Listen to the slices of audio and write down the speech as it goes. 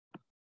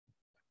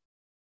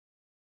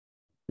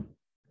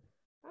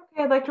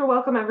Okay, I'd like to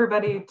welcome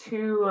everybody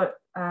to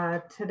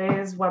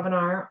today's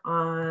webinar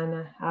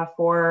on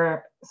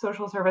for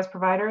social service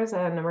providers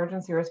and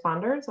emergency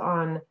responders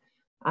on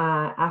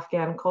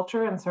Afghan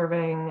culture and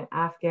serving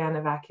Afghan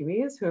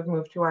evacuees who have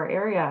moved to our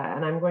area.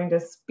 And I'm going to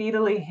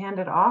speedily hand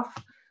it off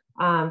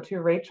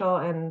to Rachel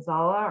and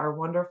Zala, our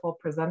wonderful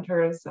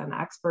presenters and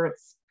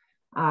experts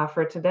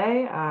for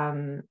today.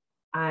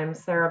 I'm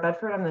Sarah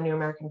Bedford. I'm the New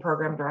American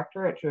Program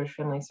Director at Jewish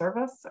Family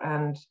Service,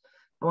 and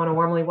I want to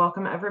warmly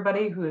welcome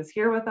everybody who is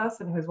here with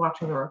us and who's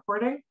watching the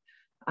recording.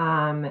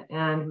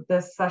 And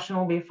this session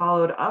will be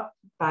followed up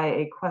by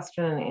a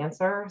question and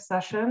answer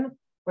session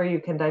where you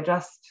can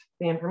digest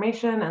the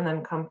information and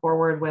then come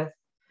forward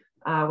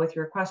with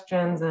your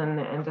questions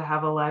and to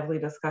have a lively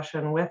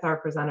discussion with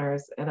our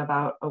presenters in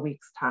about a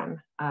week's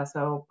time.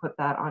 So put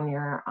that on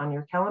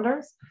your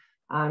calendars.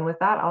 And with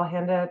that, I'll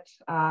hand it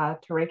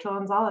to Rachel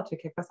and Zala to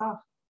kick us off.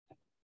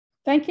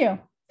 Thank you.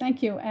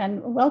 Thank you,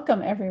 and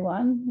welcome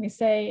everyone. We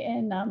say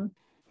in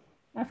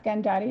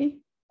Afghan Dari,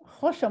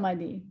 Khosh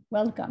Omadi,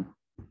 welcome.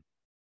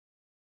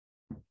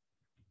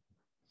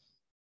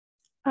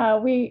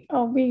 We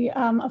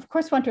of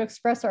course want to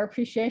express our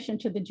appreciation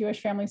to the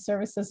Jewish Family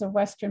Services of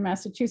Western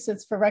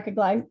Massachusetts for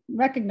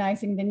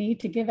recognizing the need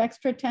to give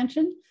extra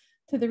attention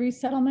to the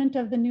resettlement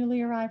of the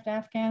newly arrived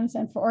Afghans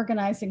and for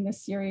organizing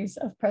this series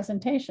of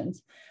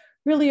presentations.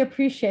 Really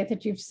appreciate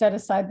that you've set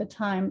aside the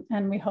time,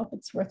 and we hope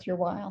it's worth your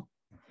while.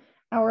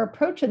 Our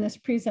approach in this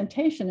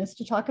presentation is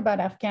to talk about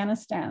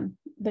Afghanistan,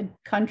 the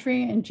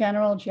country in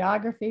general,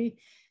 geography,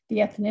 the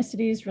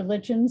ethnicities,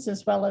 religions,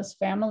 as well as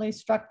family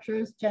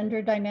structures,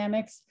 gender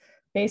dynamics,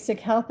 basic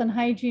health and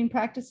hygiene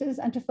practices,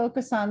 and to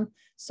focus on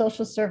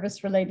social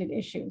service related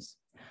issues.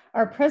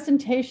 Our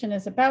presentation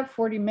is about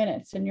 40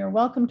 minutes, and you're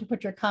welcome to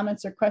put your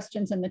comments or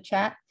questions in the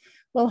chat.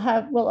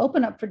 We'll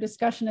open up for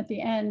discussion at the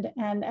end,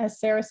 and as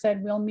Sarah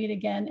said, we'll meet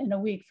again in a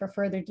week for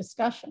further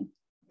discussion.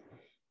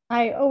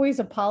 I always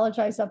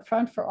apologize up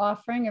front for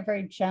offering a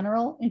very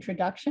general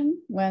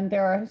introduction when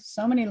there are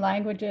so many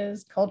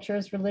languages,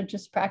 cultures,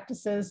 religious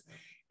practices,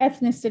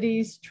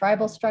 ethnicities,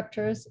 tribal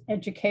structures,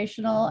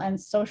 educational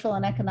and social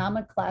and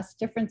economic class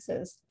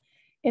differences.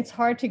 It's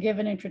hard to give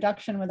an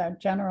introduction without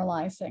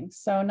generalizing.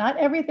 So not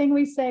everything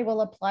we say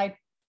will apply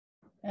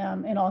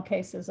in all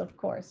cases, of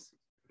course.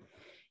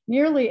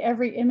 Nearly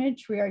every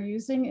image we are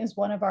using is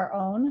one of our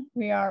own.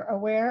 We are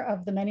aware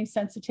of the many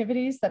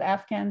sensitivities that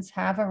Afghans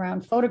have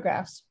around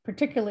photographs,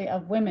 particularly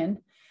of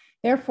women.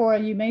 Therefore,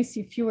 you may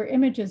see fewer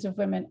images of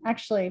women.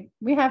 Actually,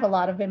 we have a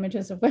lot of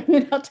images of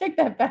women. I'll take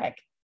that back,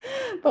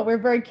 but we're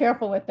very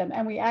careful with them.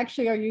 And we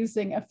actually are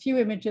using a few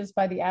images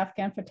by the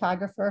Afghan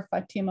photographer,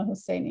 Fatima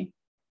Husseini.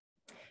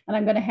 And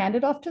I'm going to hand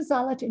it off to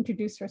Zala to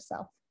introduce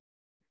herself.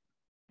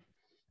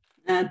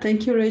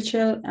 Thank you,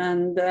 Rachel,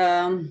 and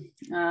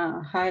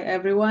hi,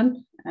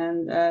 everyone.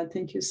 And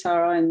thank you,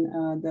 Sarah,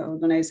 and the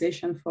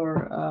organization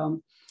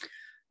for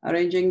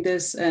arranging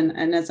this.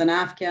 And as an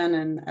Afghan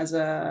and as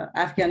an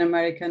Afghan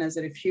American, as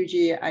a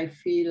refugee, I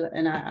feel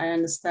and I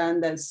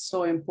understand that it's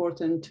so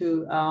important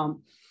to,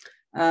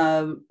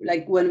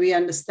 like when we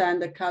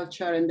understand the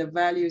culture and the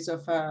values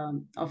of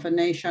a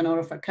nation or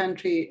of a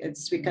country,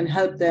 we can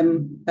help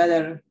them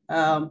better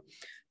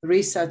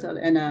resettle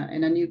in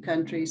a new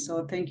country.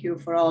 So thank you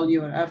for all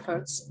your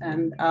efforts.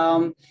 And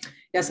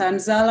yes, I'm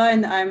Zala,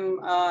 and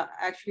I'm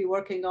actually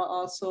working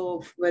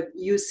also with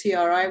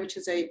UCRI, which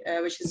is a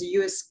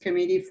U.S.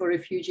 Committee for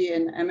Refugee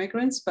and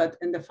Immigrants, but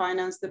in the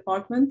finance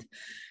department.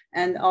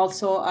 And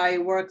also I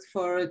worked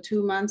for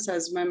 2 months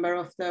as member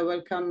of the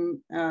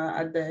Welcome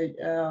at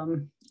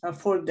the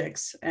Fort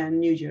Dix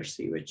in New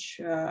Jersey, which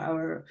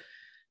our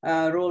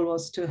role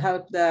was to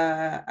help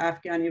the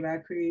Afghan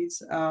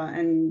evacuees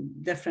in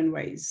different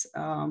ways.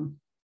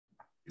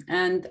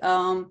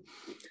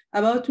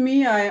 About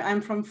me,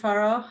 I'm from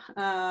Farah,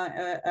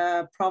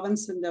 a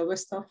province in the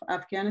west of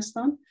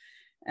Afghanistan.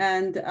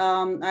 And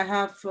I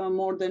have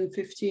more than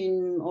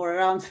 15 or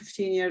around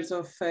 15 years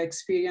of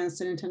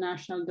experience in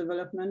international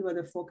development with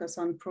a focus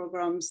on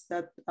programs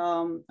that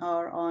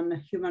are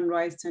on human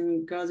rights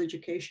and girls'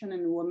 education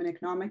and women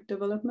economic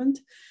development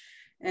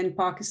in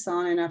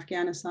Pakistan and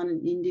Afghanistan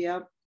and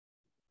India.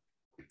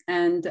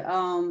 And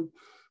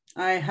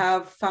I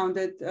have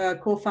co-founded a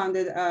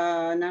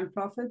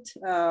nonprofit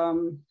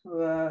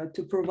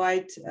to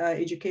provide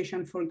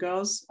education for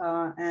girls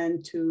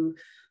and to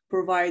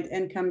provide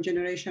income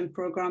generation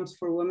programs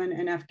for women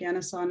in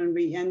Afghanistan. And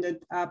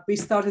we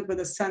started with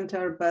a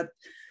center, but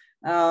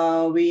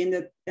we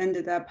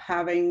ended up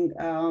having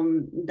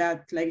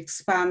that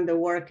expand the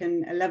work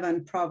in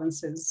 11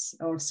 provinces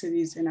or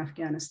cities in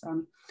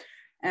Afghanistan.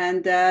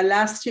 And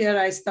last year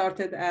I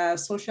started a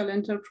social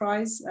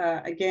enterprise,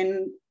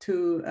 again,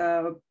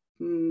 to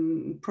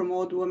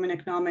promote women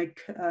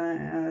economic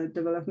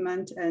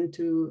development and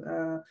to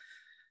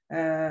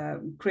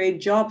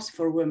create jobs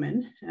for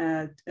women.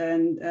 The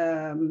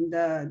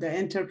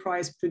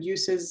enterprise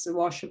produces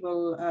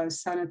washable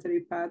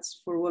sanitary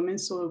pads for women.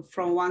 So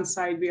from one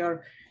side, we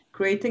are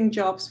creating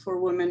jobs for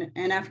women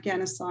in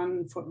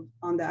Afghanistan.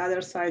 On the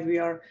other side, we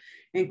are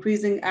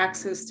increasing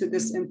access to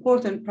this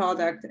important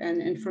product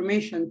and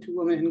information to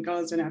women and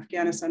girls in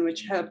Afghanistan,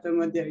 which help them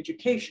with their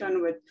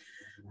education, with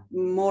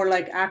more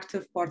like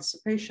active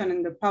participation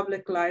in the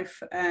public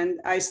life. And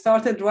I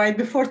started right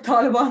before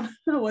Taliban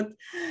would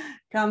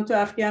come to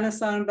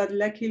Afghanistan, but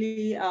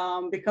luckily,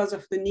 because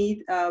of the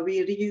need,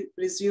 we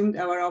resumed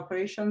our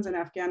operations in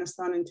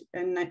Afghanistan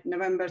in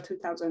November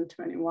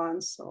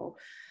 2021. So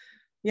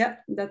yeah,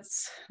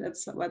 that's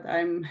what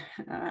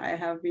I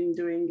have been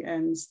doing,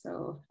 and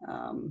still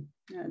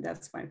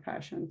that's my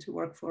passion, to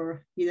work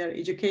for either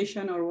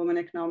education or women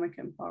economic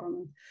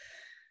empowerment.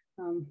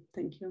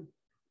 Thank you.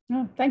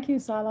 Oh, thank you,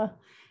 Zala.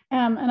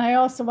 And I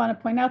also want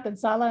to point out that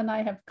Zala and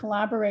I have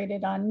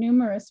collaborated on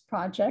numerous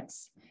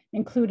projects,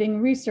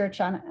 including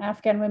research on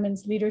Afghan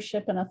women's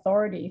leadership and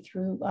authority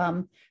through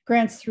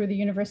grants through the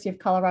University of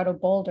Colorado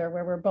Boulder,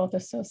 where we're both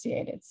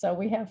associated. So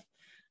we have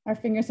our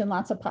fingers in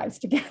lots of pies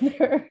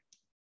together.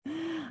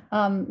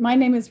 My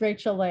name is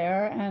Rachel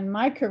Lair, and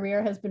my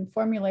career has been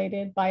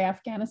formulated by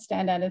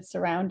Afghanistan and its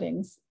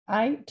surroundings.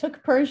 I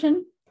took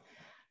Persian,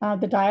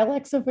 the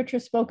dialects of which are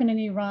spoken in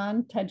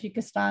Iran,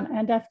 Tajikistan,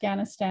 and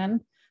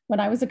Afghanistan, when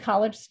I was a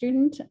college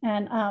student,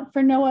 and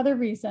for no other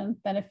reason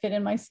than it fit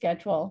in my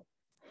schedule.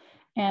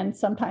 And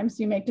sometimes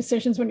you make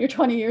decisions when you're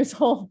 20 years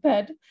old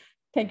that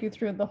take you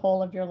through the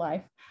whole of your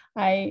life.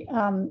 I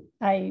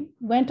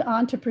went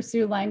on to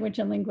pursue language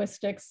and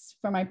linguistics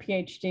for my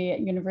PhD at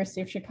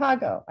University of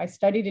Chicago. I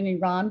studied in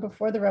Iran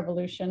before the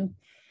revolution,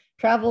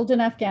 traveled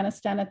in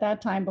Afghanistan at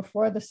that time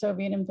before the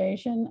Soviet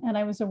invasion, and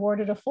I was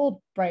awarded a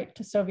Fulbright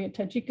to Soviet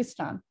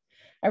Tajikistan.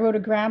 I wrote a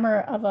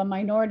grammar of a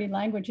minority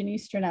language in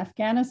Eastern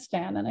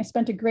Afghanistan, and I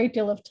spent a great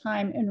deal of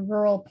time in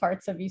rural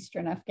parts of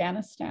Eastern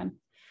Afghanistan.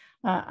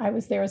 I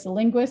was there as a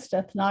linguist,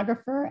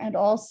 ethnographer, and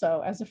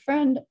also as a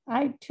friend.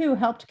 I too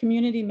helped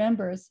community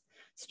members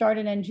start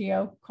an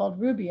NGO called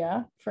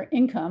Rubia for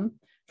income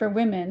for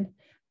women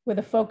with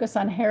a focus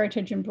on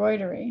heritage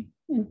embroidery.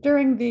 And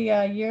during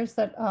the years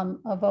that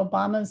of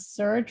Obama's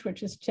surge,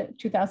 which is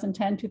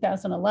 2010,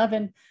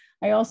 2011,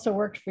 I also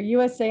worked for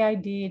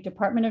USAID,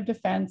 Department of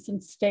Defense,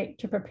 and state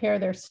to prepare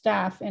their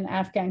staff in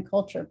Afghan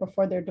culture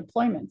before their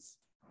deployments.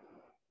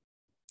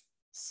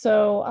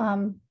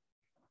 So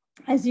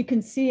as you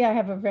can see, I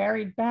have a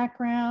varied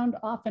background,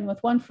 often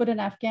with one foot in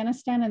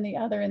Afghanistan and the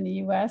other in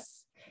the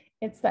US.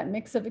 It's that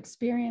mix of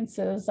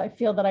experiences I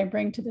feel that I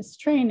bring to this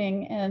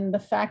training, and the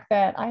fact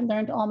that I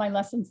learned all my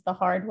lessons the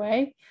hard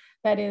way.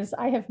 That is,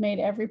 I have made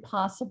every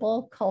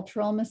possible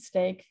cultural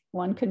mistake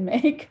one can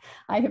make.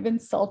 I have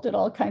insulted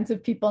all kinds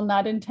of people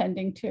not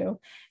intending to.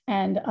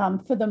 And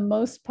for the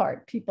most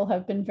part, people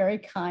have been very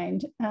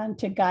kind and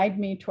to guide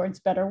me towards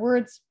better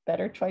words,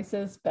 better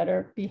choices,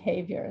 better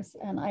behaviors.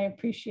 And I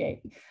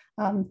appreciate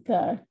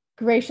the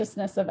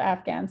graciousness of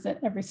Afghans at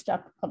every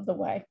step of the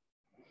way.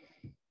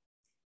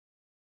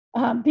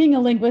 Being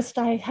a linguist,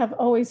 I have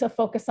always a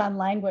focus on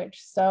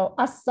language. So,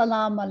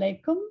 Assalamu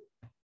alaikum,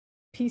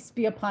 peace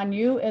be upon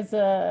you, is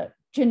a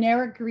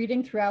generic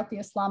greeting throughout the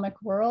Islamic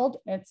world.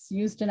 It's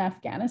used in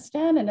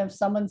Afghanistan. And if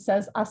someone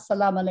says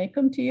Assalamu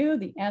alaikum to you,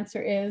 the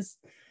answer is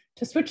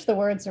to switch the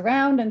words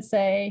around and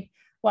say,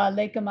 Wa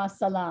alaikum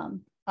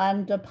assalam,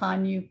 and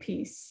upon you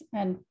peace.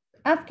 And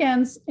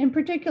Afghans in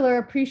particular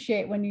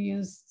appreciate when you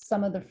use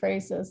some of the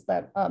phrases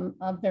that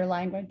of their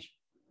language.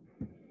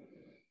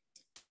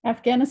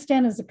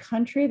 Afghanistan is a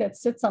country that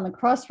sits on the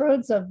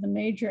crossroads of the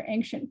major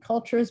ancient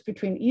cultures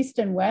between East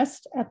and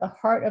West at the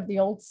heart of the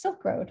old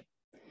Silk Road.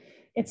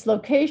 Its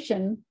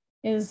location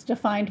is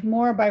defined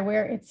more by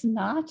where it's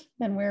not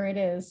than where it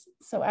is.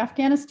 So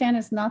Afghanistan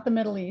is not the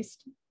Middle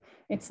East.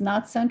 It's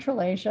not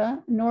Central Asia,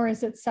 nor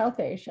is it South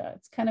Asia.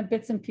 It's kind of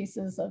bits and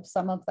pieces of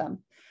some of them.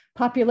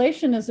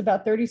 Population is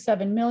about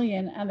 37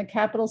 million, and the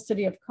capital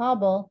city of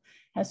Kabul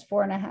has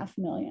 4.5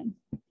 million.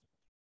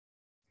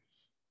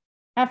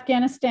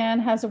 Afghanistan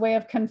has a way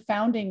of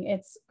confounding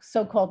its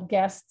so-called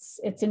guests,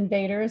 its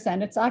invaders,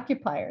 and its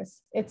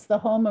occupiers. It's the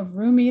home of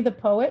Rumi the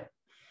poet,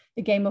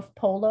 the game of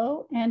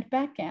polo, and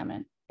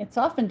backgammon. It's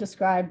often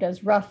described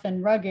as rough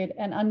and rugged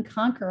and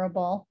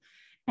unconquerable,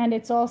 and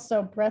it's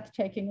also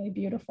breathtakingly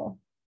beautiful.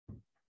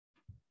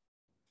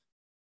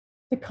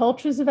 The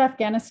cultures of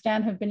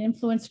Afghanistan have been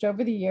influenced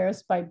over the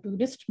years by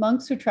Buddhist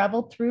monks who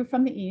traveled through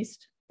from the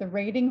east, the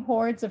raiding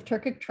hordes of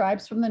Turkic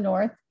tribes from the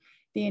north,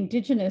 the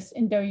indigenous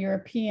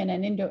Indo-European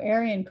and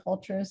Indo-Aryan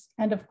cultures,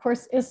 and of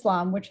course,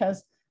 Islam, which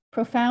has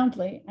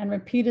profoundly and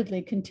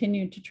repeatedly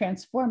continued to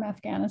transform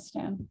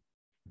Afghanistan.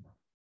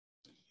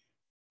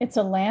 It's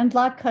a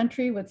landlocked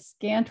country with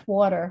scant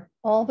water.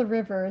 All the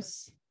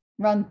rivers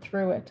run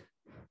through it.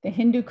 The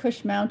Hindu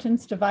Kush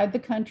Mountains divide the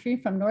country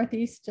from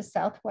northeast to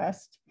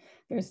southwest.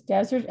 There's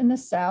desert in the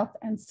south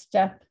and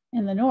steppe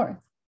in the north.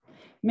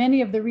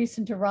 Many of the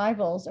recent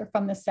arrivals are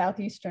from the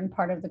southeastern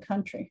part of the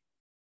country.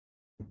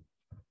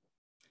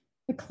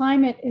 The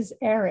climate is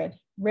arid,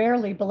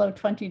 rarely below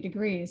 20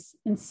 degrees.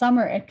 In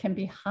summer, it can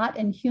be hot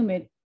and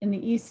humid in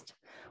the east,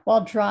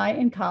 while dry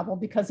in Kabul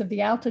because of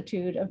the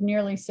altitude of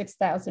nearly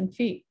 6,000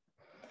 feet.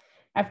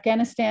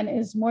 Afghanistan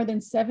is more than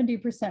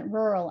 70%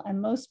 rural,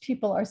 and most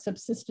people are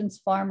subsistence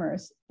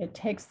farmers. It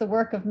takes the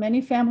work of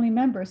many family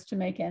members to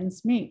make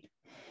ends meet.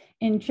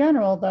 In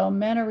general, though,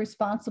 men are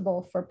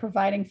responsible for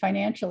providing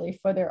financially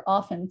for their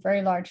often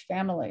very large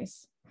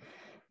families.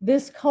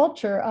 This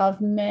culture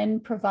of men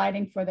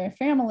providing for their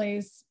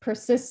families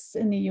persists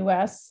in the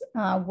US,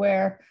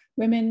 where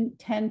women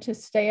tend to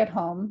stay at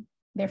home.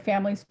 Their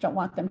families don't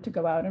want them to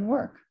go out and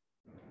work.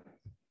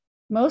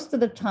 Most of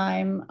the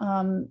time,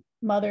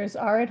 mothers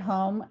are at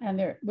home and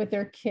they're with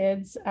their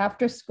kids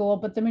after school,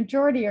 but the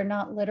majority are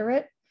not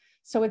literate.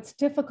 So it's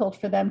difficult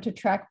for them to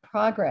track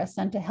progress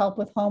and to help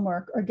with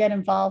homework or get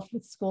involved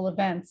with school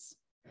events.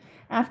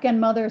 Afghan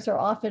mothers are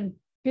often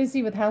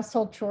busy with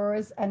household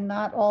chores and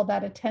not all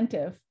that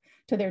attentive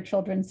to their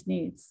children's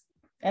needs.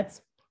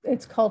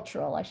 It's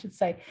cultural, I should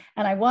say.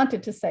 And I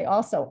wanted to say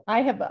also,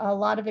 I have a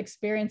lot of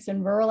experience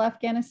in rural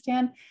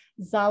Afghanistan.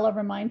 Zala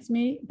reminds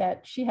me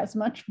that she has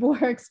much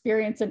more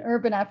experience in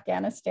urban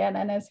Afghanistan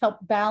and has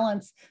helped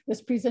balance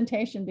this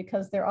presentation,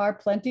 because there are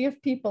plenty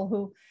of people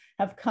who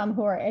have come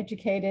who are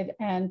educated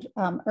and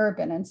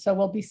urban. And so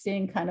we'll be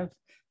seeing kind of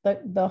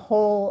the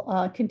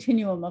whole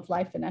continuum of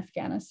life in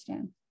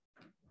Afghanistan.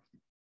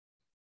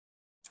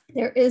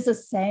 There is a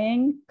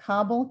saying,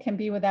 Kabul can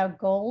be without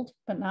gold,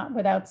 but not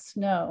without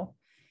snow,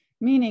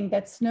 meaning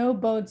that snow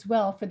bodes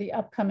well for the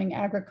upcoming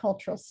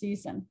agricultural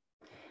season.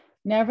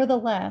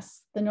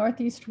 Nevertheless, the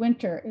Northeast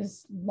winter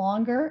is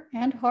longer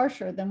and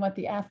harsher than what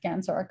the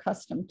Afghans are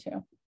accustomed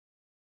to.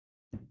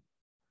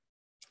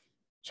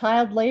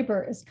 Child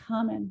labor is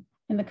common.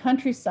 In the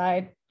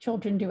countryside,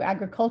 children do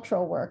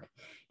agricultural work.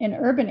 In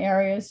urban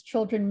areas,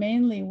 children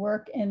mainly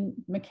work in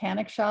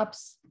mechanic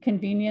shops,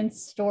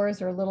 convenience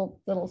stores, or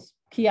little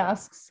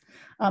kiosks,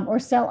 or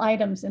sell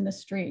items in the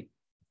street.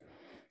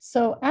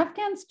 So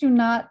Afghans do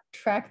not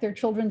track their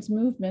children's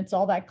movements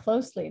all that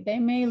closely. They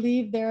may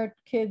leave their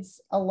kids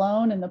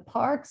alone in the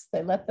parks.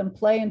 They let them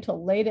play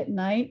until late at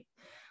night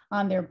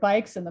on their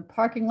bikes in the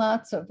parking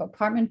lots of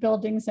apartment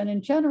buildings. And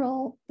in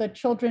general, the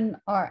children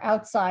are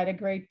outside a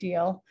great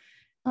deal,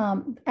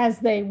 as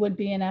they would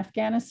be in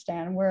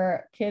Afghanistan,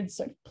 where kids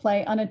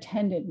play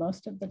unattended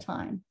most of the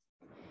time.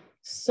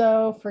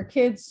 So for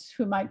kids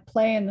who might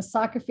play in the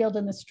soccer field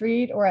in the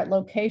street or at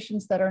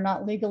locations that are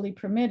not legally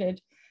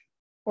permitted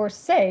or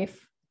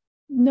safe,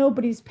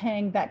 nobody's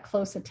paying that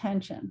close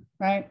attention,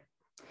 right?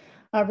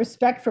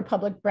 Respect for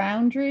public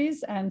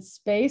boundaries and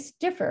space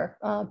differ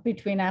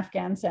between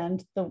Afghans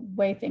and the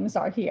way things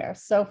are here.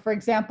 So for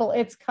example,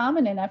 it's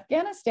common in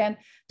Afghanistan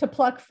to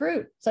pluck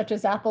fruit, such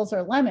as apples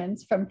or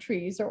lemons, from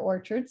trees or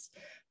orchards,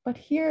 but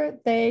here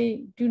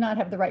they do not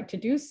have the right to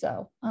do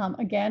so.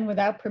 Again,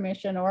 without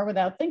permission or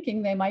without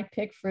thinking, they might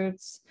pick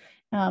fruits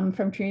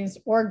from trees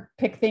or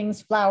pick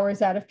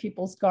flowers out of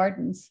people's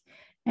gardens.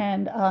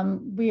 And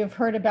we have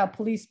heard about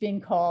police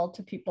being called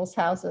to people's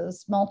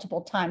houses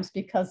multiple times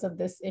because of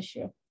this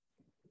issue.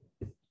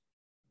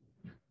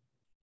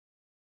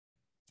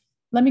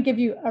 Let me give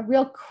you a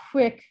real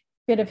quick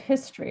bit of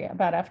history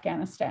about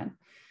Afghanistan.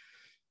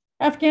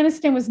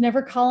 Afghanistan was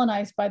never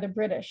colonized by the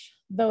British,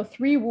 though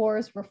 3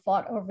 wars were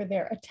fought over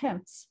their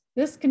attempts.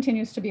 This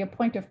continues to be a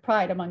point of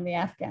pride among the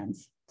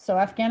Afghans. So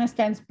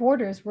Afghanistan's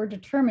borders were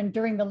determined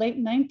during the late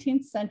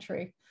 19th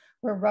century,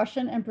 where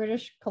Russian and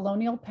British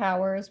colonial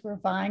powers were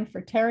vying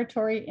for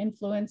territory,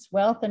 influence,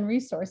 wealth, and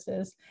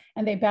resources,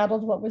 and they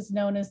battled what was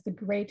known as the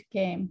Great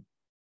Game.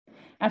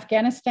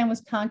 Afghanistan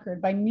was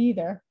conquered by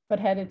neither,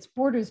 but had its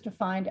borders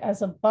defined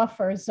as a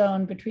buffer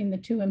zone between the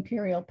 2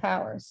 imperial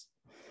powers.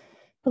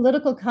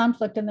 Political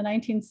conflict in the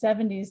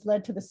 1970s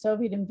led to the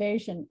Soviet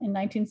invasion in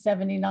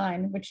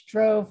 1979, which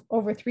drove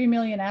over 3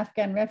 million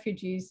Afghan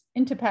refugees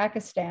into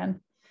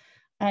Pakistan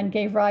and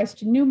gave rise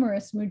to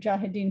numerous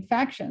Mujahideen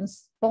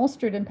factions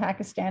bolstered in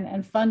Pakistan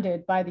and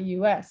funded by the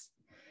US.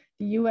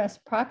 The US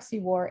proxy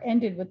war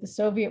ended with the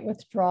Soviet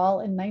withdrawal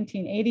in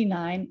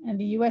 1989, and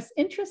the US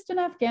interest in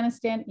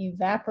Afghanistan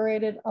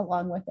evaporated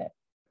along with it.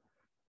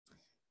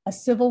 A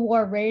civil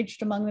war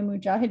raged among the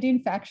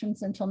Mujahideen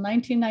factions until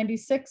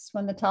 1996,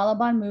 when the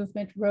Taliban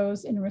movement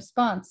rose in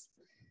response.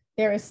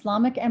 Their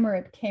Islamic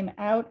emirate came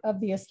out of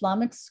the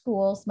Islamic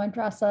schools,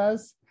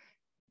 madrasas,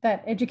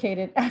 that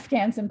educated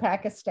Afghans in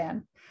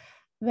Pakistan.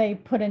 They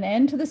put an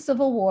end to the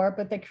civil war,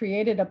 but they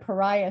created a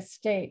pariah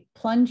state,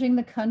 plunging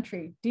the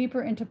country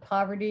deeper into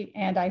poverty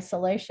and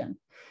isolation.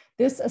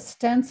 This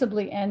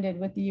ostensibly ended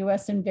with the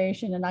US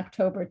invasion in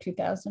October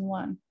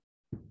 2001.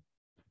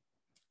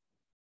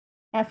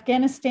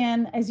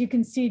 Afghanistan, as you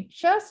can see,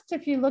 just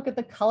if you look at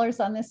the colors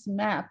on this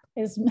map,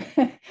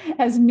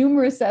 has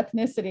numerous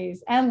ethnicities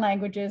and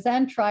languages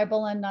and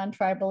tribal and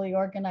non-tribally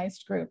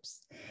organized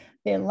groups.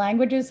 The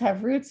languages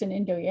have roots in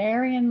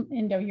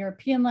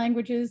Indo-European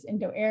languages,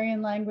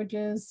 Indo-Aryan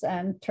languages,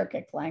 and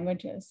Turkic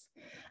languages.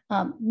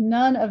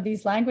 None of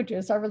these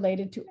languages are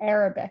related to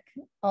Arabic,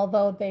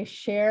 although they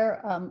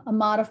share a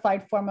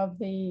modified form of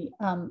the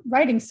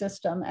writing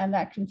system, and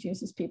that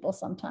confuses people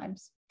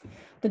sometimes.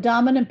 The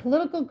dominant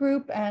political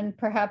group and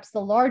perhaps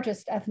the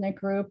largest ethnic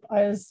group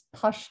is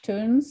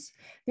Pashtuns.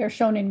 They're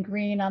shown in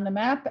green on the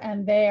map,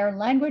 and their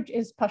language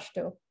is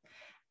Pashto.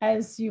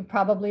 As you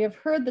probably have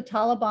heard, the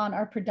Taliban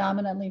are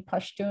predominantly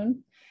Pashtun,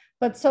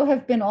 but so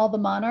have been all the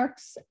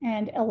monarchs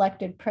and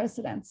elected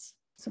presidents.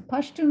 So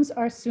Pashtuns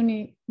are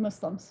Sunni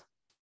Muslims.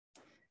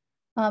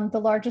 The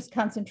largest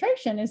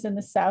concentration is in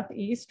the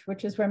southeast,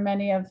 which is where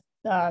many of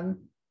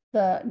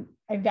the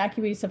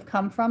evacuees have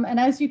come from. And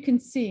as you can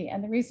see,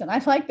 and the reason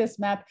I like this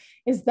map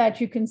is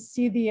that you can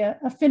see the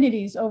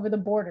affinities over the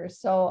borders.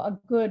 So a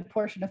good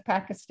portion of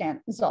Pakistan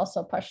is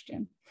also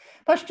Pashtun.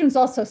 Pashtuns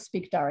also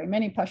speak Dari.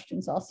 Many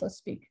Pashtuns also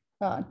speak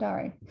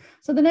Dari.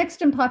 So the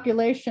next in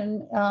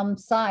population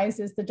size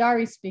is the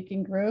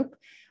Dari-speaking group,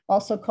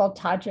 also called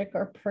Tajik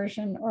or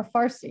Persian or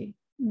Farsi.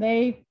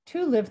 They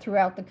too live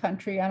throughout the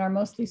country and are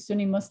mostly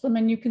Sunni Muslim,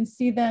 and you can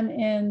see them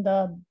in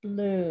the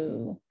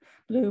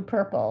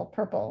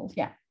purples.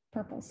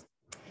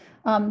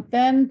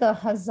 Then the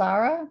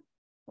Hazara,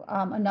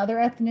 another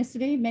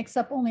ethnicity, makes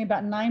up only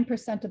about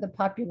 9% of the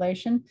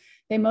population.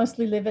 They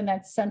mostly live in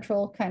that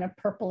central kind of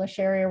purplish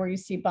area where you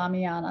see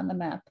Bamiyan on the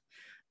map.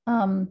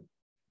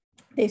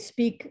 They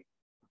speak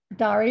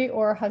Dari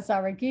or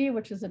Hazaragi,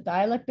 which is a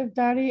dialect of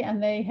Dari,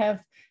 and they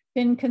have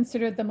been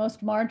considered the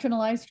most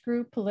marginalized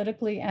group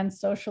politically and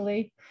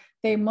socially.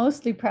 They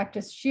mostly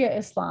practice Shia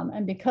Islam,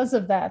 and because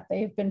of that,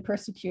 they've been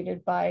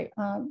persecuted by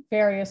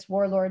various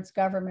warlords,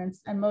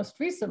 governments, and most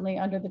recently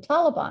under the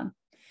Taliban,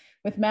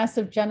 with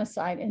massive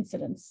genocide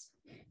incidents.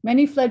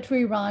 Many fled to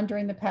Iran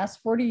during the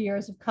past 40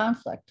 years of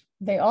conflict.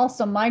 They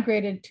also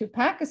migrated to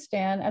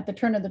Pakistan at the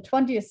turn of the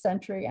 20th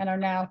century and are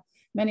now,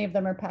 many of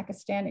them are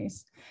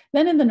Pakistanis.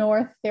 Then in the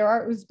north, there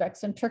are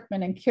Uzbeks and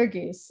Turkmen and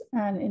Kyrgyz.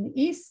 And in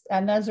the east,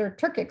 and those are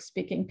Turkic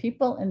speaking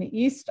people. In the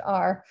east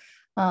are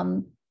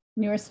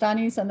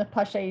Nuristanis and the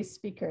Pashai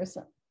speakers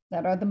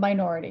that are the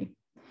minority.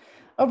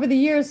 Over the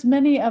years,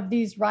 many of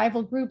these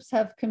rival groups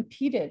have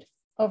competed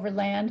over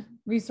land,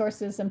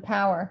 resources, and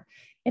power.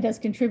 It has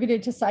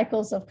contributed to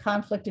cycles of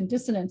conflict and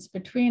dissonance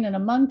between and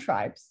among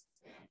tribes.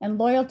 And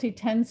loyalty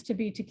tends to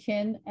be to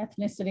kin,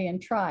 ethnicity,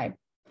 and tribe.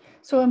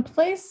 So in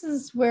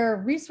places where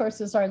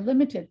resources are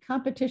limited,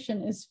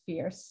 competition is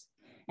fierce,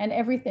 and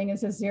everything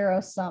is a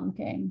zero-sum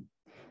game.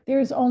 There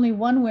is only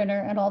one winner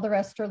and all the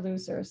rest are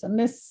losers. And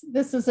this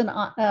is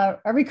a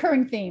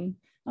recurring theme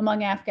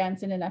among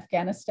Afghans and in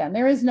Afghanistan.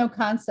 There is no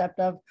concept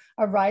of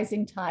a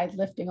rising tide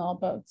lifting all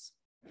boats.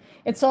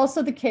 It's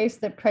also the case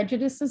that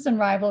prejudices and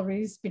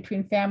rivalries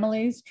between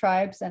families,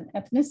 tribes, and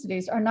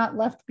ethnicities are not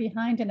left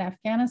behind in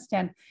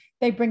Afghanistan.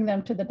 They bring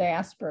them to the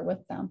diaspora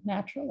with them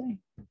naturally.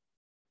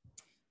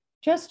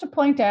 Just to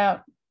point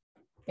out,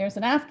 there's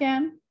an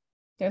Afghan,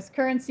 there's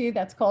currency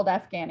that's called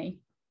Afghani,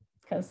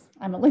 because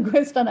I'm a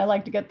linguist and I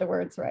like to get the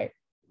words right.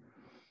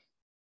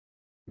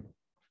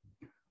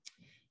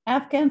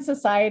 Afghan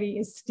society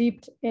is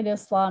steeped in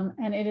Islam,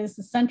 and it is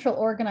the central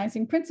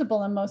organizing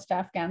principle in most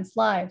Afghans'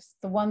 lives.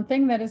 The one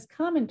thing that is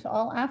common to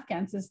all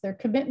Afghans is their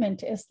commitment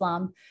to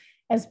Islam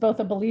as both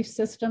a belief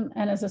system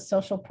and as a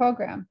social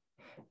program.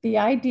 The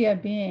idea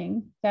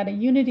being that a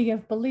unity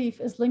of belief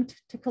is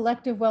linked to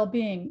collective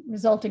well-being,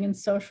 resulting in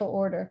social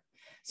order.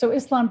 So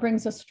Islam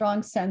brings a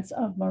strong sense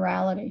of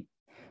morality.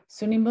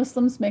 Sunni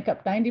Muslims make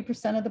up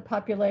 90% of the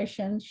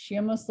population,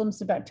 Shia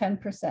Muslims about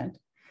 10%.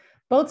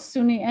 Both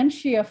Sunni and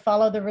Shia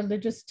follow the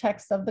religious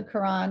texts of the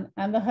Quran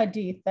and the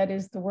Hadith, that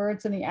is, the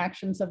words and the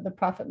actions of the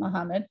Prophet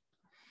Muhammad,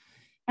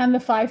 and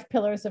the 5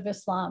 pillars of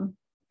Islam: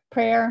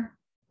 prayer,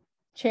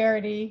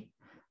 charity,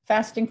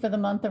 fasting for the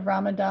month of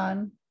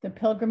Ramadan, the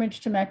pilgrimage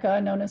to Mecca,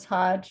 known as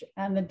Hajj,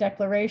 and the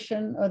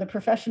declaration or the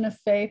profession of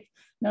faith,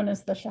 known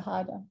as the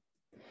Shahada.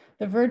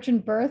 The virgin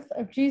birth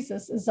of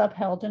Jesus is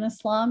upheld in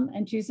Islam,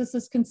 and Jesus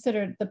is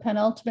considered the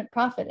penultimate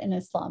prophet in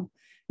Islam,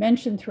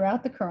 mentioned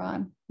throughout the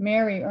Quran.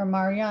 Mary or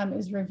Maryam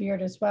is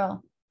revered as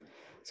well.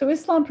 So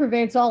Islam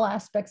pervades all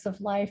aspects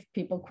of life.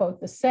 People quote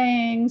the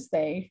sayings,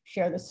 they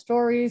share the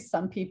stories.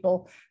 Some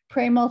people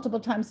pray multiple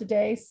times a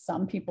day,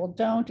 some people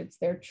don't, it's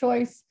their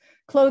choice.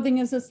 Clothing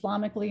is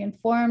Islamically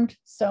informed,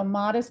 so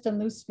modest and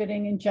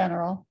loose-fitting in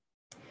general.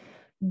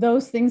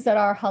 Those things that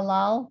are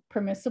halal,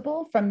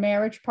 permissible, from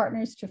marriage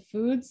partners to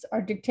foods,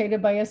 are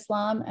dictated by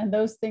Islam, and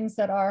those things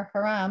that are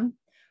haram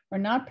or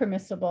not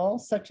permissible,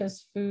 such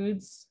as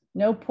foods,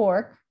 no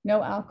pork,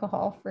 no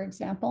alcohol, for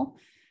example,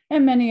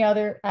 and many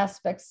other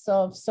aspects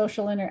of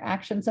social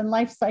interactions and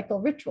life cycle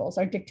rituals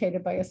are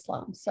dictated by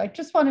Islam. So I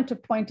just wanted to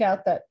point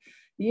out that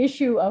the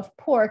issue of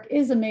pork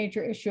is a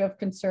major issue of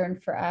concern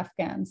for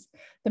Afghans.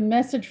 The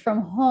message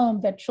from home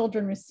that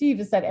children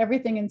receive is that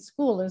everything in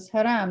school is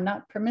haram,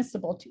 not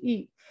permissible to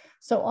eat.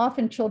 So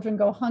often children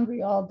go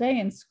hungry all day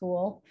in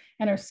school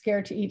and are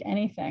scared to eat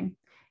anything.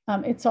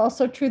 It's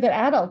also true that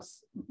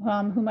adults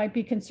who might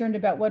be concerned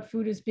about what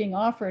food is being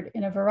offered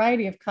in a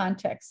variety of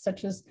contexts,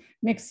 such as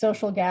mixed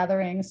social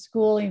gatherings,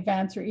 school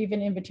events, or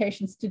even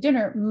invitations to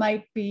dinner,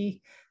 might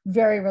be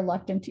very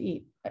reluctant to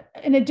eat.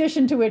 In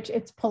addition to which,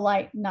 it's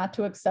polite not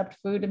to accept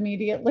food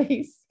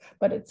immediately,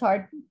 but it's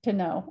hard to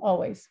know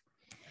always.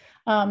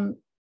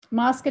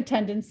 Mosque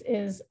attendance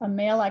is a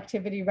male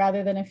activity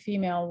rather than a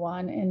female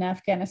one in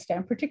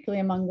Afghanistan,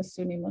 particularly among the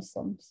Sunni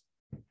Muslims.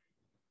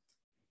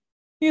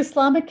 The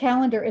Islamic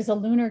calendar is a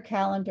lunar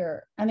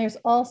calendar, and there's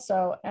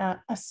also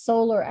a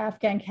solar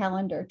Afghan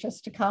calendar,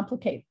 just to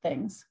complicate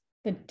things.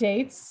 The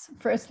dates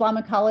for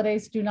Islamic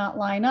holidays do not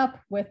line up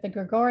with the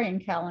Gregorian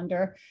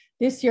calendar.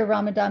 This year,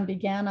 Ramadan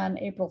began on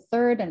April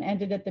 3rd and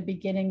ended at the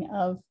beginning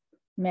of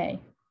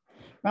May.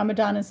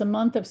 Ramadan is a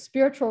month of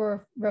spiritual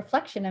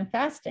reflection and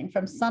fasting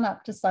from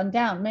sunup to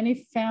sundown. Many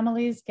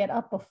families get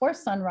up before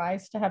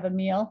sunrise to have a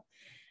meal,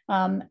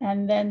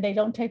 and then they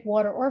don't take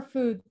water or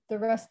food the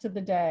rest of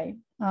the day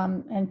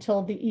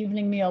until the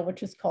evening meal,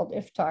 which is called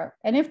iftar.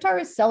 And iftar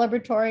is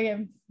celebratory,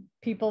 and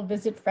people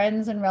visit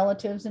friends and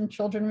relatives, and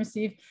children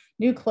receive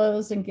new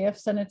clothes and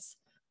gifts. And it's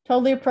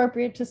totally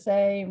appropriate to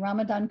say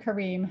Ramadan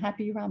Kareem,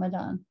 happy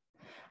Ramadan.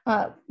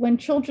 When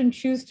children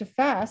choose to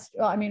fast,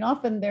 well, I mean,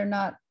 often they're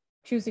not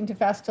choosing to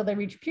fast till they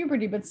reach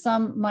puberty, but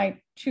some might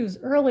choose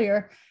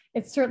earlier.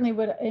 It certainly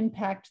would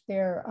impact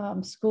their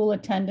school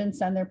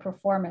attendance and their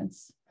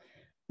performance.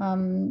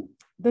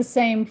 The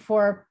same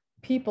for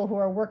people who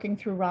are working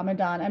through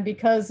Ramadan. And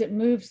because it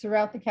moves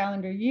throughout the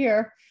calendar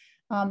year,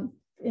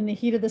 in the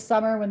heat of the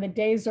summer, when the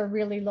days are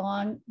really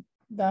long,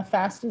 the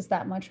fast is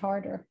that much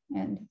harder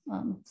and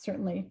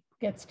certainly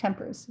gets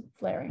tempers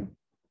flaring.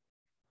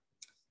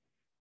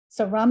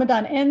 So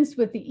Ramadan ends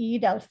with the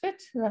Eid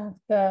al-Fitr,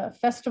 the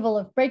festival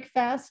of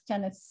breakfast,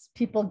 and it's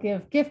people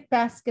give gift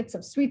baskets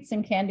of sweets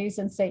and candies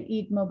and say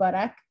Eid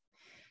Mubarak.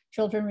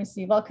 Children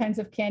receive all kinds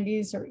of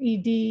candies, or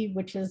Eid,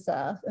 which is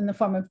in the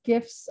form of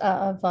gifts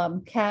of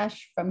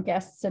cash from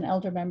guests and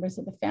elder members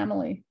of the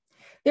family.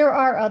 There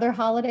are other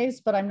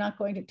holidays, but I'm not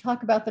going to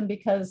talk about them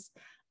because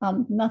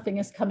nothing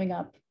is coming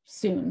up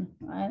soon.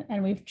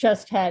 And we've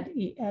just had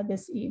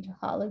this Eid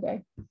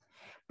holiday.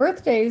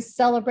 Birthdays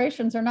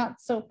celebrations are not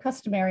so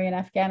customary in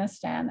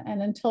Afghanistan,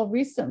 and until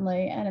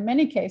recently, and in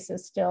many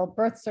cases still,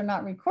 births are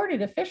not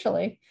recorded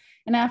officially,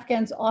 and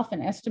Afghans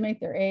often estimate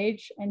their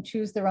age and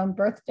choose their own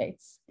birth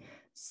dates.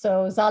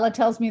 So Zala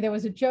tells me there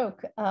was a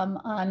joke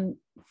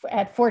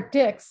at Fort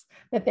Dix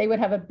that they would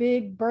have a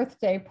big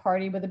birthday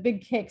party with a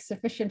big cake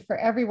sufficient for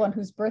everyone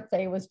whose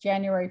birthday was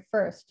January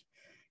 1st,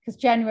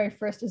 because January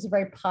 1st is a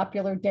very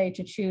popular day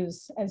to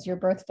choose as your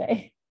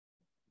birthday.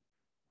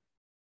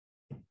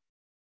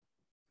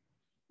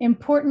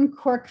 Important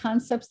core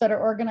concepts that are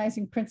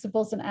organizing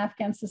principles in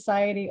Afghan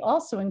society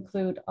also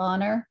include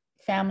honor,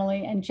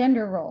 family, and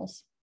gender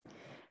roles.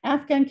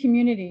 Afghan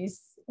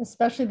communities,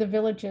 especially the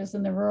villages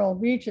and the rural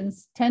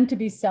regions, tend to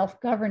be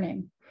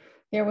self-governing.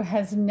 There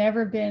has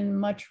never been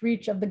much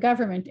reach of the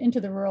government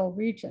into the rural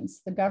regions.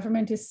 The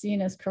government is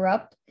seen as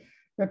corrupt,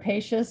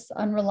 rapacious,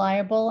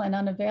 unreliable, and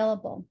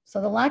unavailable.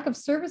 So the lack of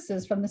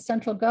services from the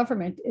central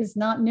government is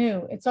not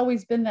new. It's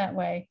always been that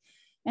way.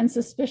 And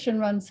suspicion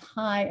runs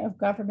high of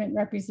government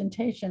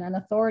representation and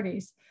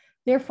authorities.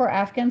 Therefore,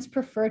 Afghans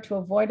prefer to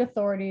avoid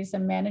authorities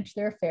and manage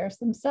their affairs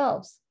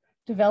themselves.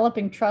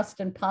 Developing trust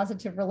and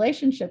positive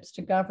relationships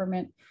to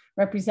government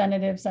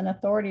representatives and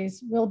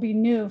authorities will be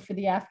new for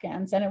the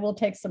Afghans, and it will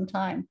take some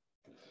time.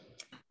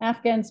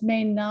 Afghans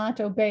may not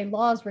obey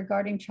laws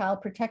regarding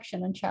child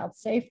protection and child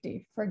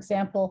safety. For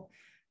example,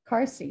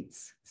 car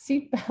seats,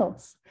 seat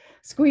belts,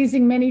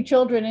 squeezing many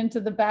children into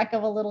the back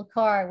of a little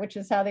car, which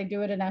is how they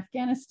do it in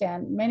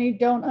Afghanistan. Many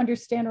don't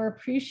understand or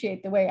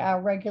appreciate the way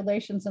our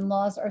regulations and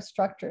laws are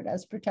structured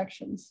as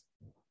protections.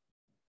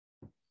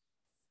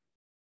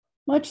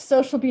 Much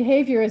social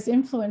behavior is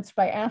influenced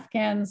by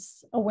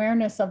Afghans'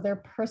 awareness of their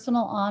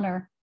personal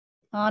honor.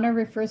 Honor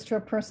refers to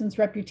a person's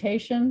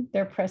reputation,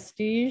 their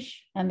prestige,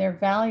 and their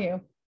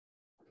value.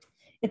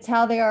 It's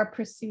how they are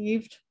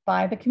perceived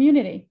by the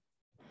community.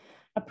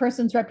 A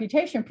person's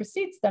reputation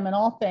precedes them in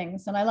all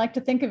things, and I like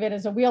to think of it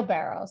as a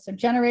wheelbarrow. So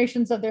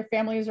generations of their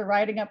families are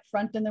riding up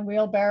front in the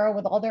wheelbarrow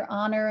with all their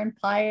honor and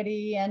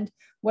piety and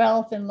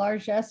wealth and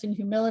largesse and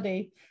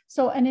humility.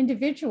 So an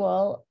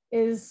individual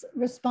is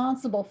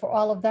responsible for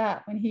all of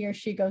that when he or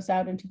she goes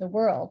out into the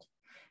world.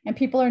 And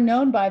people are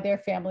known by their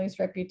family's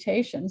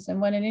reputations.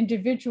 And when an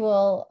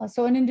individual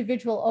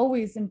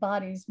always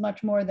embodies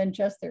much more than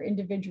just their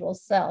individual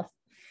self.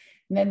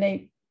 And then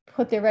they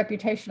put their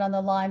reputation on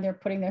the line, they're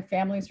putting their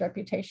family's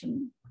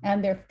reputation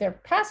and their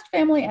past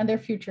family and their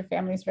future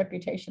family's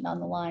reputation on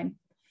the line.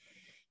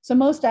 So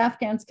most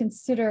Afghans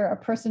consider a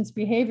person's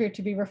behavior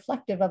to be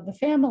reflective of the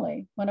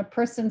family. When a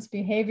person's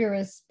behavior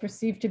is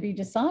perceived to be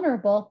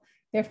dishonorable,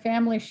 their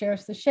family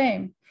shares the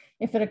shame.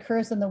 If it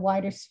occurs in the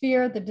wider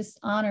sphere, the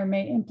dishonor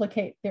may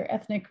implicate their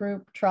ethnic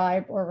group,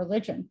 tribe, or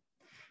religion.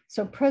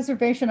 So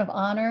preservation of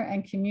honor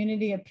and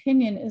community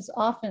opinion is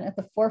often at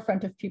the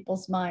forefront of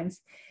people's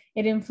minds.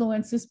 It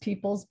influences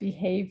people's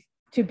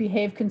to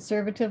behave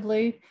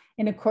conservatively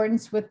in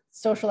accordance with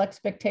social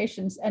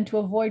expectations and to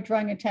avoid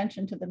drawing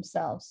attention to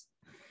themselves.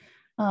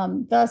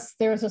 Thus,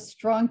 there's a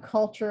strong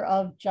culture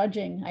of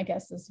judging, I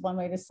guess is one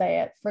way to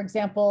say it. For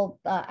example,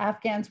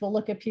 Afghans will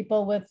look at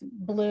people with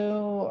blue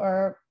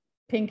or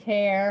pink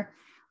hair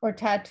or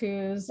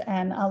tattoos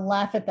and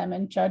laugh at them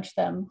and judge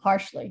them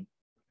harshly.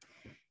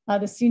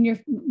 The senior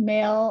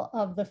male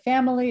of the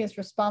family is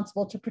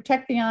responsible to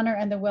protect the honor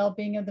and the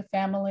well-being of the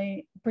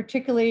family,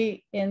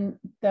 particularly in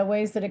the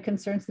ways that it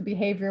concerns the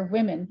behavior of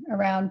women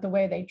around the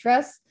way they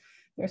dress,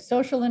 their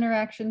social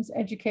interactions,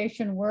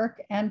 education,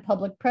 work, and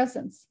public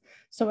presence.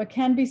 So it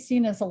can be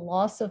seen as a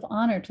loss of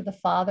honor to the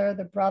father,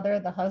 the brother,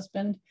 the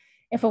husband,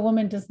 if a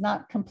woman does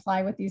not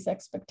comply with these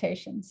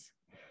expectations.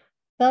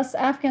 Thus,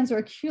 Afghans are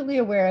acutely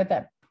aware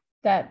that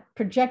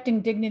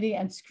projecting dignity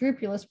and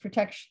scrupulous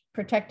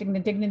protecting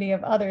the dignity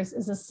of others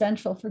is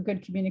essential for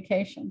good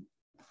communication.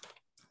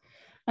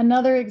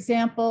 Another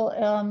example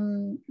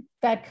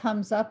that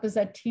comes up is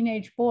that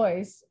teenage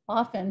boys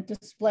often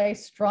display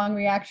strong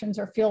reactions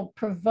or feel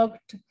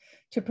provoked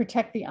to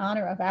protect the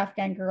honor of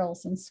Afghan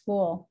girls in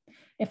school.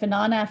 If a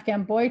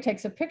non-Afghan boy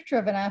takes a picture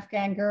of an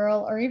Afghan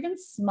girl or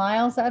even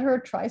smiles at her,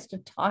 tries to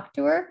talk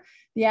to her,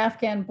 the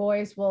Afghan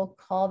boys will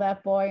call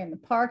that boy in the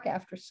park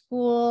after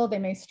school. They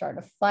may start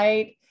a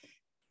fight.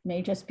 It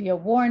may just be a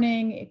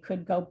warning. It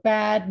could go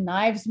bad.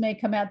 Knives may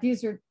come out.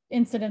 These are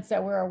incidents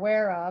that we're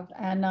aware of.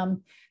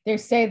 And they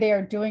say they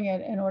are doing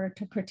it in order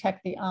to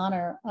protect the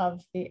honor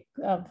of the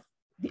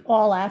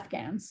all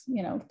Afghans,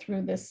 you know,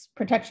 through this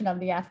protection of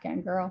the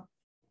Afghan girl.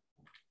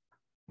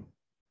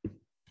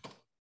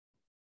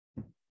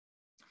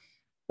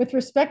 With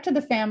respect to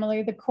the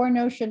family, the core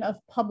notion of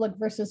public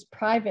versus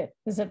private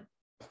is at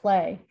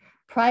play.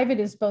 Private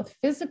is both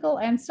physical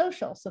and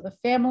social, so the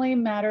family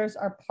matters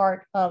are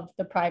part of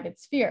the private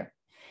sphere.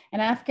 An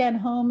Afghan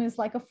home is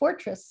like a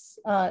fortress.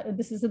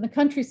 This is in the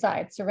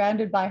countryside,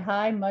 surrounded by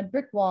high mud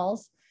brick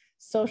walls.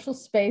 Social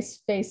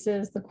space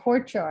faces the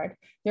courtyard.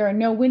 There are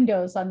no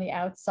windows on the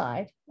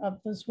outside of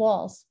those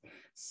walls.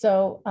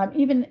 So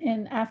even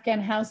in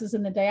Afghan houses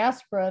in the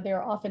diaspora,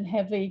 there are often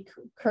heavy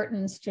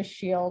curtains to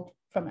shield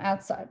from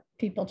outside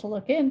people to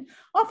look in.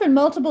 Often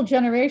multiple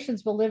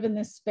generations will live in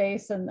this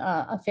space, and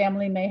a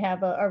family may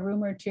have a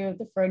room or two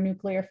for a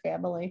nuclear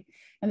family,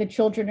 and the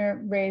children are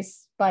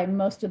raised by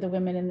most of the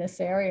women in this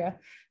area.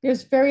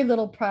 There's very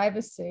little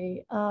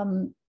privacy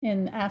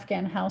in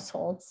Afghan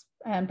households.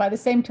 And by the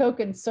same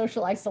token,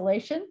 social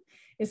isolation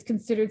is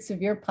considered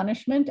severe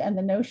punishment, and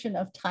the notion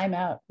of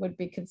timeout would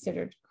be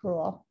considered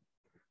cruel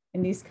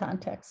in these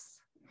contexts.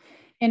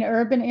 In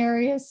urban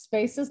areas,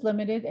 space is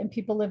limited and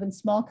people live in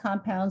small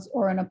compounds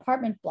or in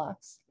apartment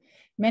blocks.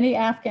 Many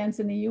Afghans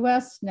in the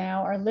US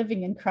now are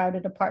living in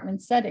crowded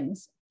apartment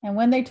settings. And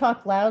when they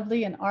talk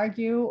loudly and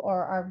argue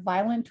or are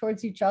violent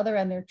towards each other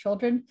and their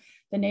children,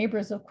 the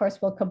neighbors, of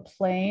course, will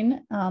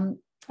complain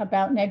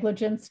about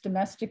negligence,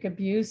 domestic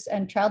abuse,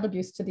 and child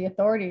abuse to the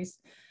authorities.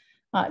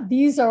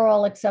 These are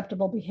all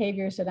acceptable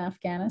behaviors in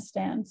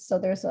Afghanistan. So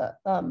there's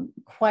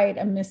quite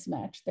a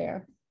mismatch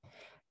there.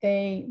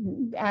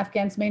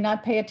 Afghans may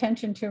not pay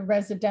attention to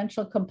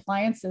residential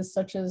compliances,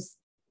 such as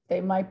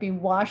they might be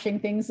washing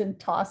things and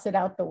toss it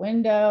out the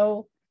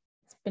window.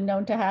 It's been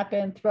known to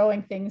happen,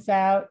 throwing things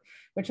out,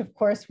 which of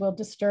course will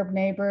disturb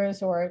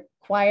neighbors, or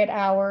quiet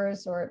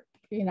hours, or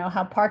you know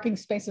how parking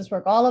spaces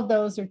work. All of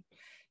those are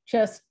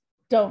just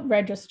don't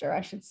register, I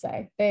should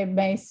say. They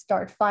may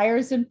start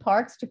fires in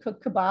parks to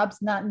cook kebabs,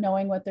 not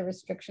knowing what the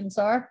restrictions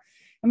are.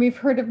 And we've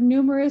heard of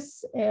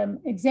numerous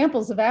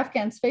examples of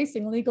Afghans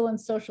facing legal and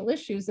social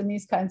issues in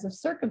these kinds of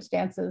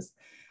circumstances.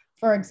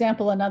 For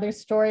example, another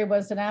story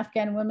was an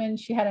Afghan woman.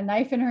 She had a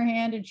knife in her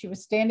hand and she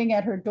was standing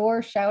at her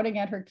door shouting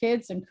at her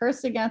kids and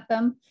cursing at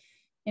them.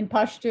 In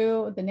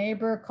Pashto, the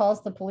neighbor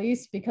calls the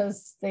police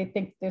because they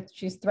think that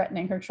she's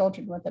threatening her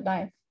children with a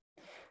knife.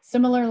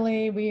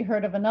 Similarly, we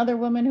heard of another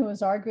woman who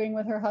was arguing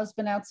with her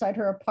husband outside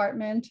her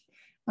apartment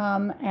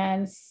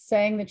and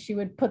saying that she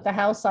would put the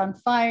house on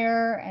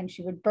fire and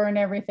she would burn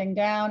everything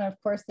down. Of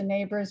course, the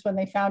neighbors, when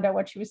they found out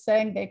what she was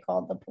saying, they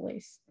called the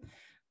police.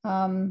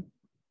 And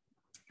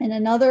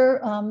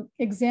another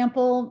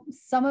example,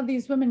 some of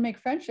these women make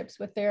friendships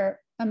with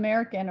their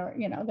American or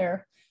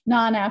their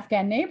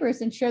non-Afghan neighbors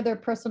and share their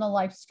personal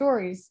life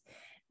stories.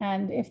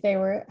 And if they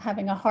were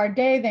having a hard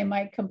day, they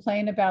might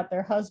complain about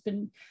their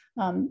husband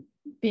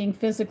being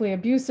physically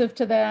abusive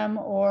to them,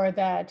 or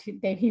that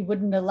he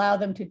wouldn't allow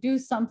them to do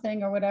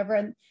something or whatever.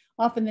 And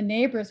often the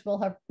neighbors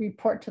will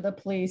report to the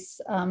police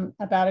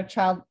about a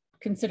child,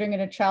 considering it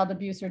a child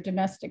abuse or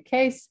domestic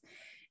case.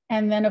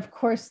 And then of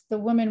course, the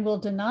woman will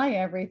deny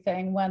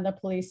everything when the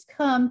police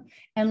come,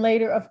 and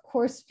later of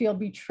course feel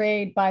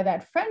betrayed by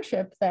that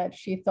friendship that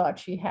she thought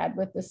she had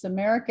with this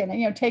American,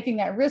 and taking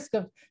that risk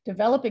of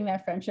developing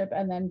that friendship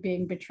and then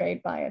being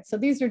betrayed by it. So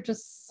these are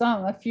just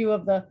a few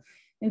of the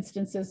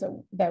instances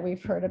that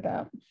we've heard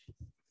about.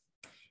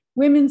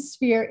 women's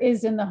sphere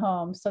is in the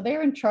home. So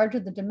they're in charge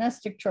of the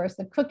domestic chores,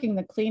 the cooking,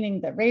 the cleaning,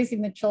 the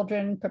raising the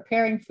children,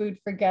 preparing food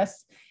for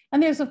guests.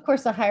 And there's, of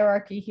course, a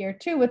hierarchy here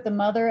too, with the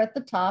mother at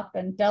the top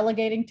and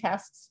delegating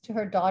tasks to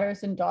her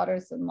daughters and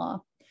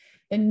daughters-in-law.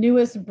 The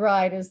newest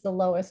bride is the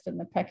lowest in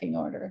the pecking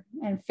order.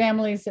 And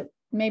families,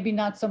 maybe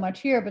not so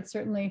much here, but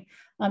certainly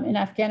in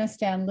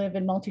Afghanistan, live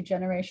in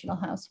multi-generational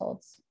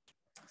households.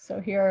 So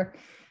here,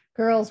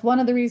 girls,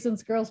 one of the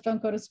reasons girls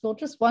don't go to school,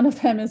 just one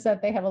of them, is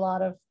that they have a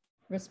lot of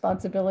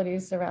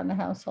responsibilities around the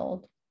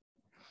household.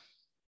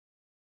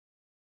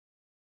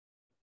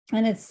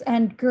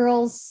 And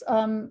girls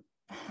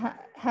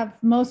have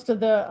most of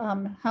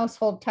the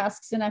household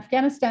tasks in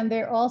Afghanistan.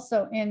 They're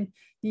also in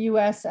the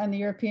US and the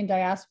European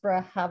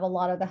diaspora have a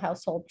lot of the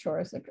household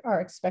chores that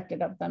are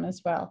expected of them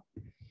as well.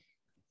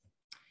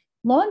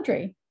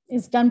 Laundry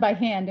is done by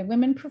hand, and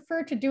women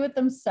prefer to do it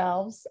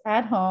themselves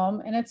at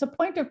home. And it's a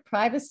point of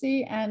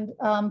privacy and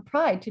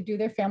pride to do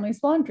their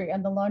family's laundry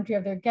and the laundry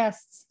of their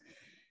guests.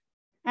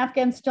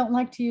 Afghans don't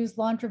like to use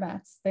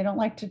laundromats. They don't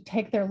like to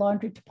take their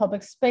laundry to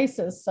public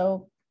spaces.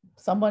 So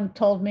someone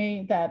told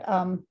me that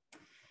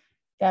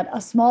that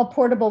a small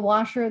portable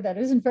washer that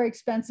isn't very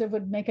expensive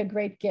would make a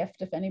great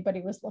gift if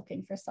anybody was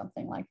looking for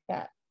something like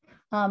that.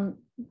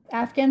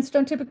 Afghans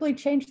don't typically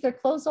change their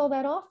clothes all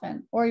that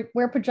often or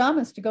wear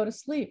pajamas to go to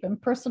sleep, and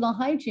personal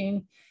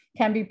hygiene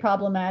can be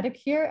problematic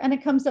here, and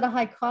it comes at a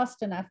high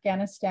cost in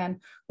Afghanistan,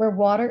 where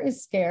water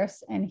is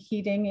scarce and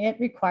heating it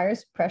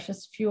requires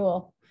precious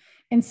fuel.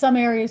 In some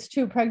areas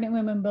too, pregnant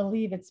women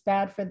believe it's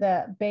bad for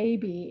the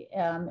baby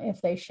if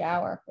they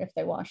shower, if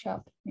they wash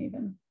up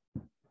even.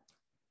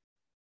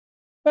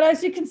 But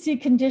as you can see,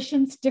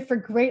 conditions differ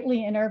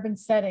greatly in urban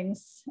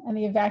settings, and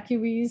the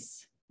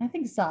evacuees, I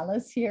think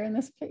Zala's here in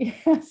this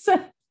place,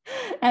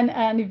 and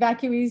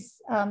evacuees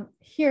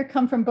here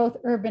come from both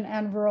urban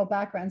and rural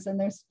backgrounds, and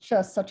there's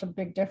just such a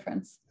big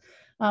difference.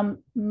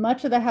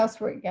 Much of the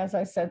housework, as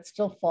I said,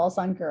 still falls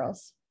on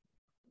girls.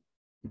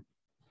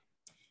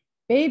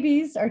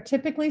 Babies are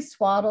typically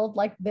swaddled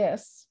like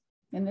this,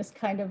 in this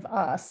kind of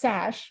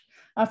sash,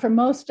 for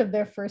most of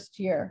their first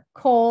year.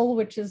 Kohl,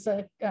 which is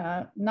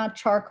not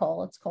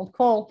charcoal, it's called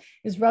kohl,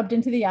 is rubbed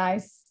into the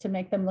eyes to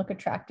make them look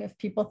attractive.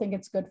 People think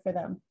it's good for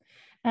them.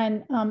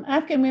 And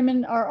Afghan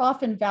women are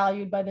often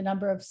valued by the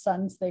number of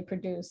sons they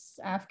produce.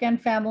 Afghan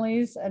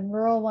families, and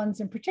rural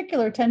ones in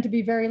particular, tend to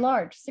be very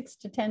large, 6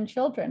 to 10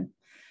 children.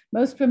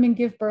 Most women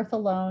give birth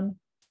alone,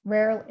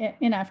 rarely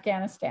in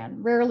Afghanistan,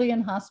 rarely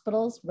in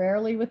hospitals,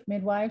 rarely with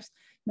midwives.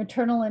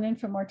 Maternal and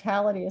infant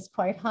mortality is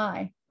quite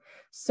high.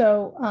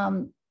 So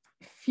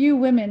few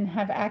women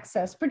have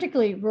access,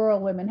 particularly rural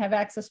women, have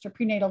access to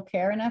prenatal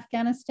care in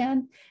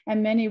Afghanistan,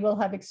 and many will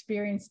have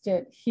experienced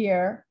it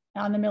here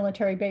on the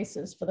military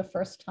bases for the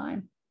first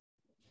time.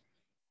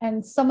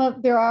 And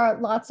there are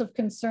lots of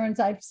concerns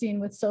I've seen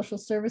with social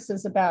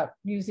services about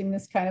using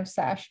this kind of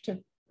sash to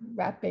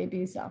wrap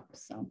babies up.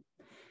 So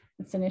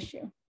it's an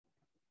issue.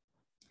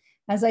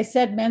 As I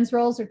said, men's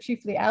roles are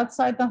chiefly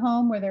outside the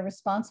home, where they're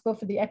responsible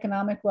for the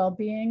economic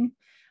well-being.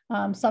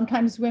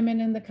 Sometimes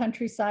women in the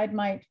countryside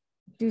might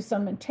do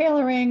some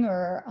tailoring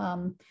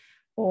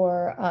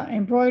or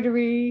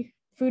embroidery,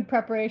 food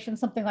preparation,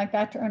 something like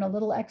that, to earn a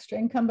little extra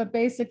income. But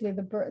basically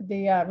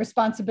the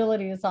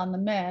responsibility is on the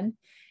men.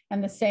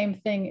 And the same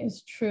thing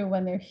is true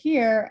when they're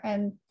here.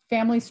 And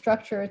family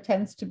structure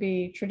tends to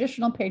be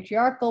traditional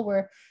patriarchal,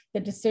 where the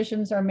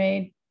decisions are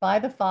made by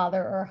the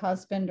father or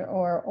husband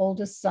or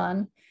oldest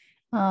son.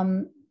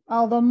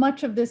 Although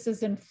much of this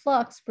is in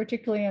flux,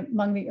 particularly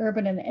among the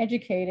urban and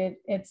educated,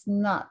 it's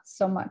not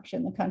so much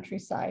in the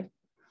countryside.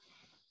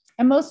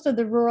 And most of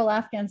the rural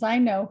Afghans I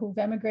know who've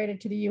emigrated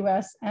to the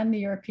US and the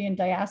European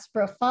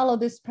diaspora follow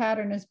this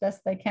pattern as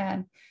best they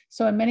can.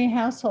 So in many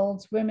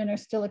households, women are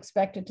still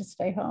expected to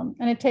stay home.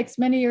 And it takes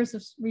many years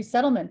of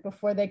resettlement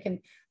before they can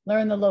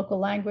learn the local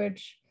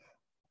language,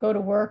 go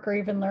to work, or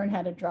even learn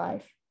how to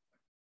drive.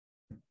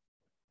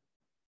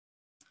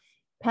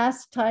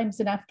 Pastimes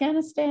in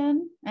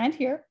Afghanistan and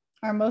here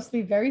are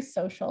mostly very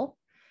social,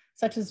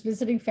 such as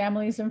visiting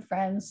families and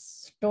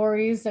friends.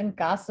 Stories and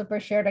gossip are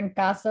shared, and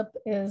gossip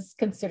is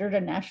considered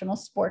a national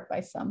sport by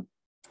some.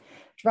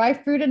 Dry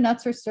fruit and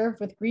nuts are served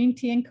with green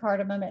tea and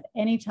cardamom at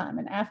any time,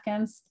 and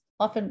Afghans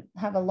often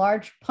have a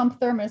large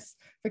pump thermos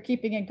for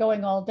keeping it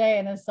going all day.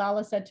 And as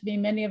Zala said to me,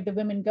 many of the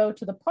women go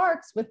to the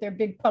parks with their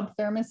big pump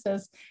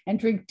thermoses and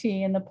drink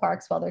tea in the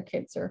parks while their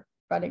kids are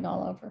running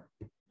all over.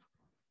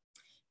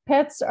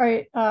 Pets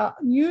are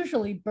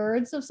usually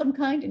birds of some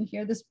kind, and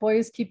here this boy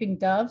is keeping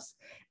doves.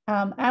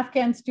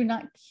 Afghans do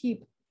not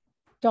keep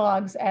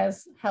dogs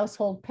as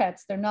household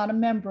pets. They're not a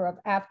member of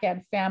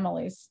Afghan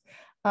families.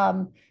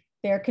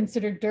 They're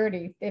considered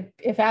dirty.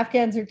 If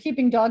Afghans are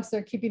keeping dogs,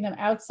 they're keeping them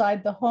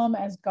outside the home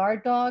as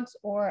guard dogs,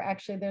 or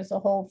actually there's a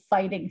whole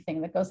fighting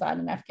thing that goes on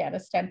in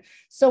Afghanistan.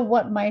 So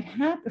what might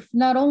happen,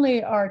 not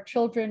only are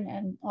children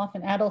and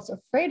often adults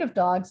afraid of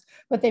dogs,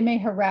 but they may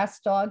harass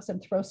dogs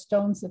and throw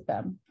stones at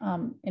them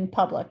in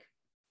public.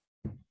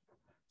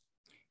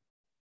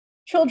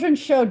 Children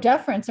show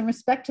deference and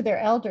respect to their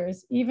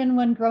elders. Even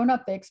when grown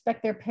up, they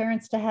expect their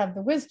parents to have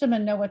the wisdom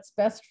and know what's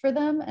best for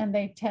them, and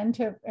they tend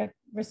to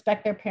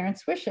respect their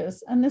parents'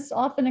 wishes. And this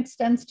often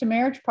extends to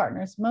marriage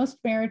partners. Most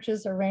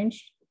marriages are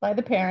arranged by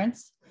the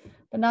parents,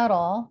 but not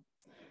all.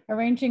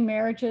 Arranging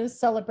marriages,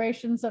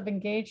 celebrations of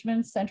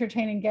engagements,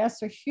 entertaining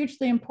guests are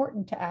hugely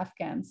important to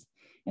Afghans.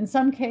 In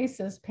some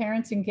cases,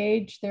 parents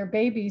engage their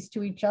babies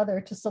to each other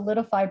to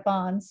solidify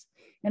bonds.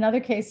 In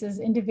other cases,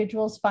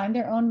 individuals find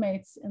their own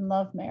mates in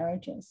love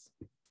marriages.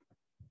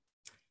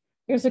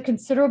 There's a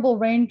considerable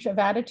range of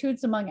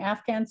attitudes among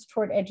Afghans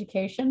toward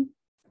education.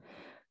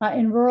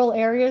 In rural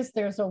areas,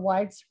 there's a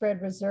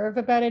widespread reserve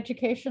about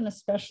education,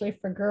 especially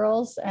for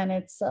girls, and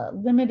it's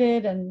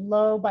limited and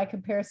low by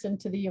comparison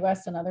to the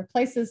US and other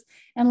places,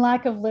 and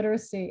lack of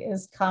literacy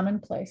is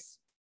commonplace.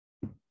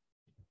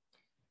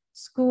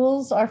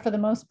 Schools are, for the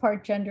most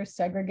part, gender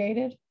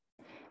segregated.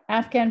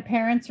 Afghan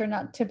parents are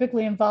not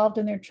typically involved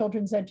in their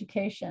children's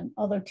education,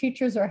 although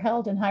teachers are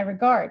held in high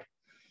regard.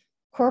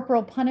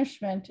 Corporal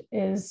punishment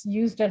is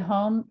used at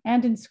home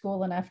and in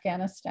school in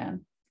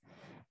Afghanistan.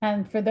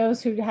 And for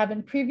those who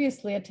haven't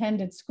previously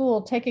attended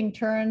school, taking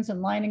turns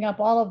and lining up,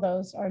 all of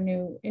those are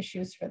new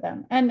issues for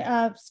them. And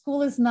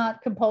school is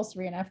not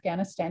compulsory in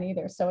Afghanistan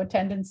either, so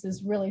attendance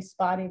is really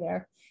spotty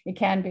there. It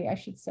can be, I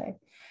should say.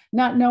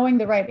 Not knowing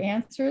the right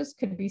answers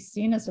could be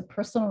seen as a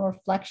personal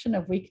reflection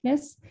of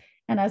weakness.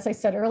 And as I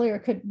said earlier,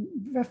 could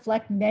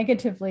reflect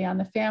negatively on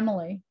the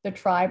family, the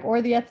tribe,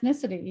 or the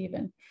ethnicity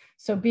even.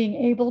 So being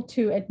able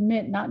to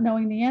admit not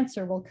knowing the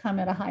answer will come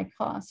at a high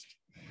cost.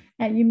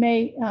 And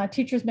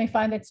teachers may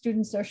find that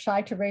students are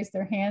shy to raise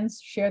their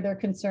hands, share their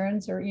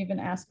concerns, or even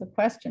ask a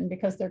question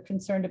because they're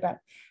concerned about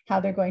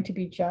how they're going to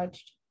be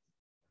judged,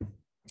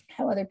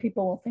 how other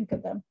people will think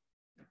of them.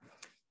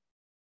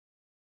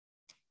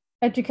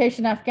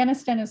 Education in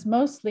Afghanistan is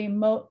mostly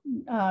rote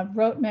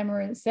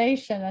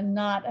memorization and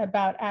not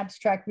about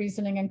abstract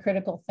reasoning and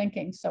critical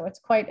thinking. So it's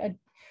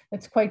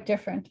quite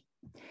different.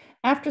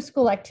 After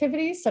school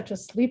activities such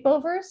as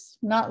sleepovers,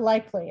 not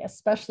likely,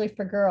 especially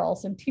for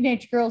girls, and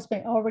teenage girls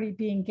may already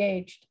be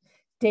engaged.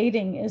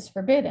 Dating is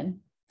forbidden.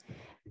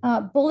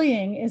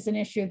 Bullying is an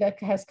issue that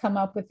has come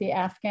up with the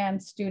Afghan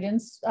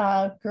students.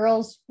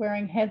 Girls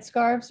wearing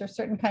headscarves or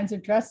certain kinds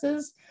of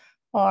dresses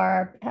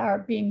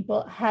have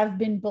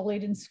been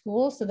bullied in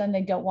school, so then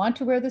they don't want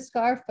to wear the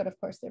scarf, but of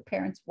course their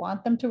parents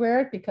want them to wear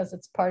it because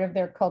it's part of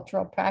their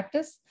cultural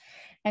practice.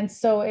 And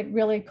so it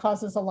really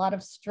causes a lot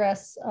of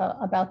stress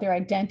about their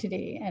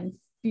identity and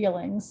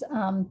feelings.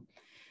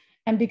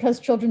 And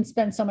because children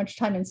spend so much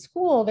time in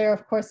school, they're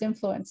of course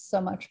influenced so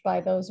much by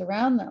those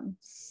around them.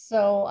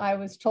 So I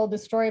was told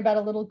this story about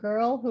a little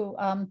girl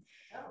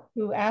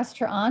who asked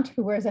her aunt,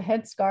 who wears a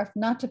headscarf,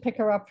 not to pick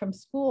her up from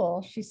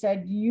school. She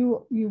said,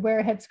 you wear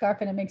a headscarf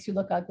and it makes you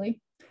look ugly.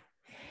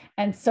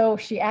 And so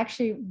she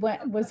actually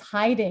was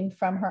hiding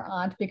from her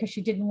aunt because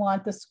she didn't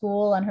want the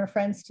school and her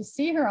friends to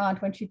see her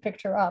aunt when she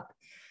picked her up.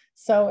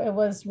 So it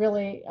was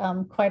really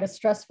quite a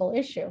stressful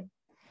issue.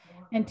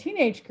 And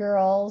teenage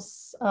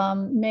girls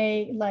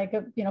may,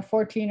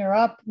 14 or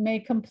up, may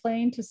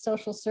complain to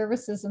social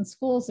services and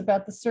schools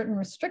about the certain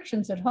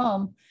restrictions at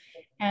home.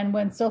 And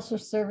when social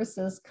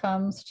services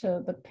comes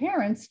to the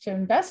parents to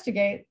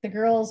investigate, the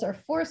girls are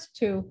forced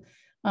to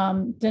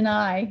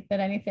deny that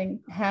anything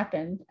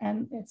happened.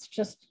 And it's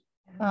just,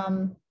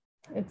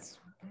 it's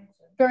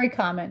very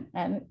common,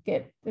 and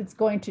there's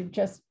going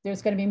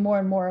to be more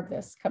and more of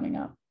this coming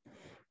up,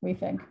 we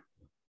think.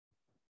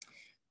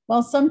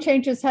 While some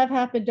changes have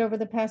happened over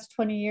the past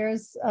 20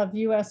 years of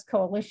US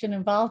coalition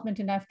involvement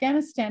in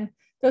Afghanistan,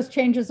 those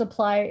changes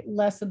apply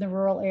less in the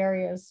rural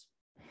areas.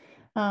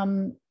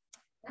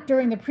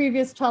 During the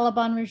previous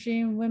Taliban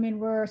regime, women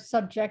were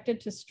subjected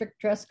to strict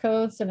dress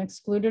codes and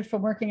excluded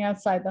from working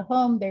outside the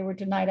home. They were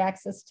denied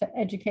access to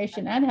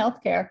education and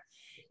healthcare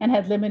and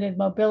had limited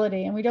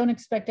mobility. And we don't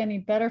expect any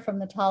better from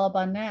the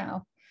Taliban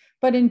now.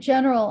 But in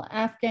general,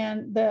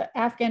 Afghan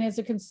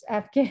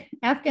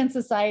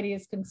society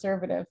is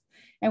conservative,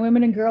 and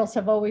women and girls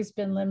have always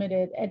been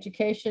limited.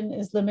 Education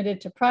is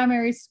limited to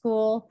primary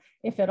school,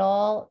 if at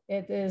all.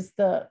 It is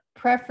the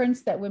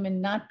preference that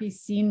women not be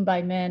seen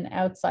by men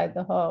outside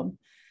the home.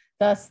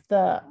 Thus,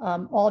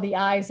 all the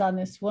eyes on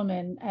this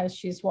woman as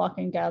she's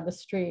walking down the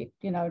street,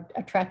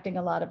 attracting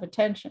a lot of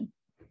attention.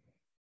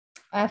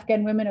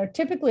 Afghan women are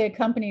typically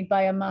accompanied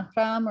by a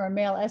mahram or a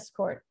male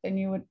escort, and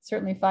you would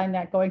certainly find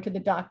that going to the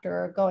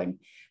doctor or going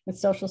with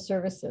social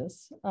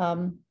services.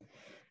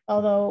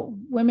 Although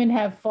women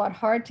have fought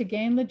hard to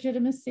gain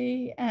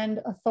legitimacy and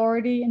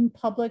authority in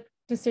public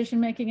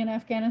decision-making in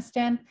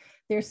Afghanistan,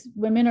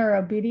 women are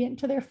obedient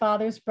to their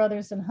fathers,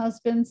 brothers, and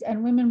husbands,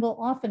 and women will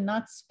often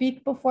not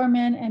speak before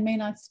men and may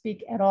not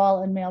speak at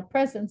all in male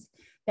presence.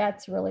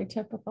 That's really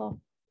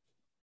typical.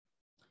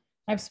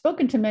 I've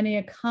spoken to many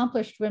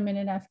accomplished women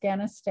in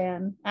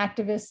Afghanistan,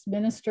 activists,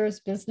 ministers,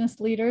 business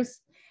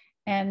leaders,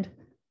 and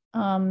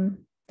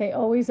they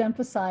always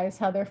emphasize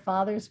how their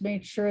fathers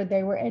made sure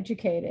they were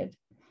educated,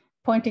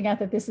 pointing out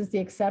that this is the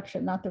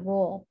exception, not the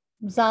rule.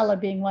 Zala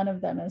being one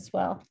of them as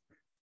well.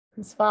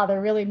 his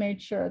father really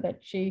made sure that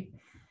she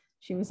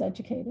was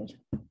educated.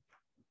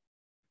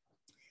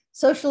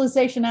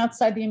 Socialization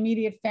outside the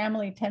immediate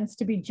family tends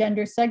to be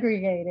gender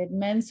segregated.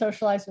 Men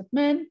socialize with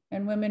men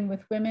and women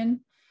with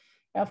women.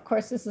 Of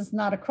course, this is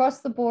not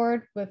across the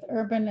board. With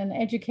urban and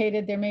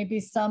educated, there may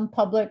be some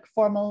public,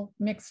 formal,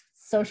 mixed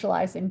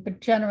socializing, but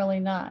generally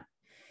not.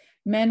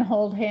 Men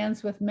hold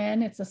hands with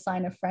men. It's a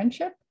sign of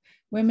friendship.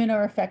 Women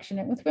are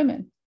affectionate with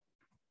women.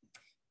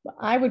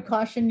 I would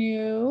caution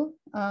you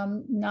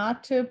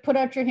not to put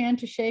out your hand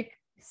to shake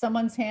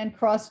someone's hand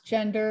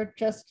cross-gender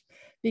just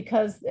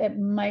because it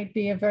might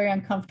be a very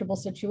uncomfortable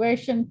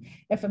situation.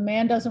 If a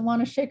man doesn't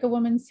want to shake a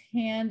woman's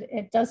hand,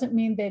 it doesn't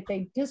mean that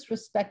they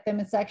disrespect them.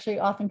 It's actually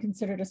often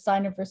considered a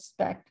sign of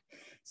respect.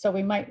 So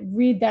we might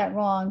read that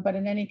wrong, but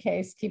in any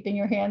case, keeping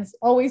your hands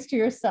always to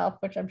yourself,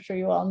 which I'm sure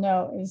you all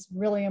know is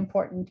really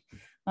important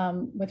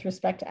with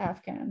respect to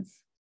Afghans.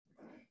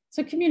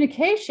 So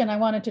communication, I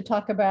wanted to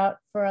talk about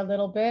for a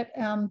little bit,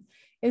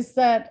 is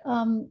that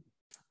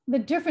the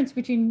difference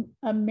between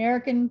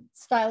American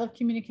style of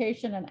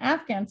communication and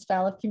Afghan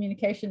style of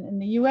communication. In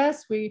the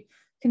US, we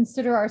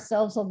consider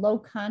ourselves a low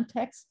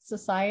context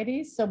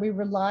society. So we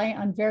rely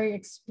on very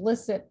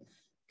explicit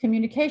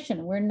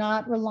communication. We're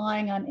not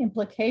relying on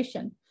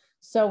implication.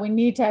 So we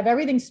need to have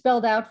everything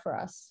spelled out for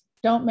us.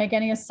 Don't make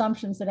any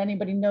assumptions that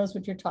anybody knows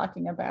what you're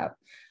talking about.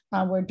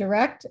 We're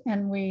direct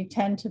and we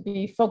tend to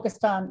be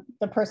focused on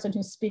the person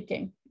who's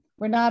speaking.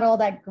 We're not all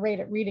that great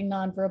at reading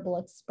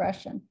nonverbal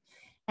expression.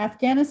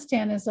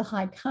 Afghanistan is a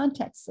high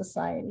context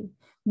society.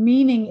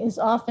 Meaning is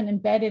often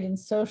embedded in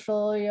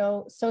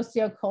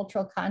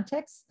socio-cultural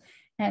contexts,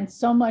 and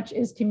so much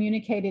is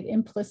communicated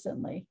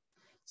implicitly.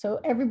 So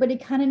everybody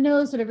kind of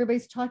knows what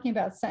everybody's talking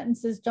about.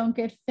 Sentences don't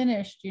get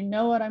finished. You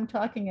know what I'm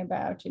talking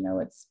about. You know,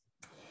 it's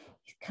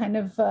kind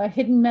of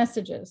hidden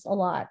messages a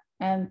lot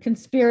and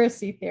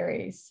conspiracy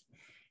theories.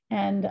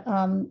 And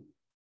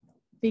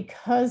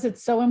because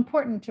it's so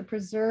important to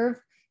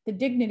preserve the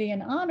dignity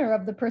and honor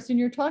of the person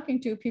you're talking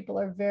to, people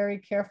are very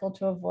careful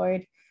to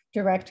avoid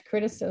direct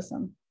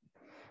criticism.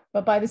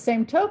 But by the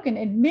same token,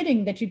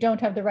 admitting that you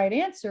don't have the right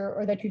answer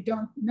or that you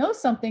don't know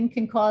something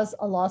can cause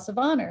a loss of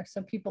honor.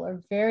 So people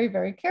are very,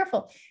 very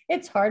careful.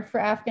 It's hard for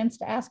Afghans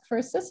to ask for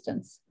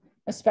assistance,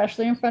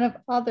 especially in front of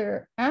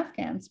other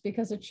Afghans,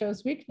 because it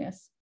shows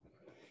weakness.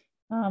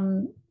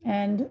 If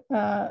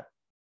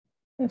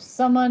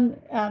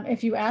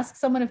you ask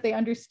someone if they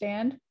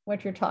understand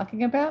what you're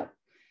talking about,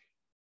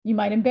 you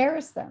might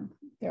embarrass them.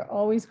 They're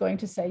always going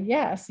to say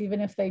yes,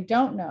 even if they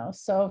don't know.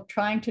 So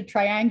trying to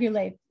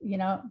triangulate,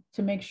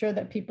 to make sure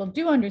that people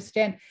do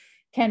understand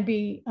can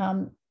be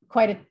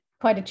quite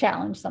a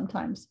challenge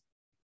sometimes.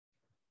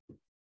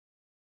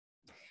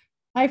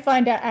 I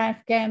find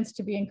Afghans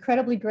to be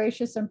incredibly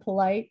gracious and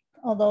polite,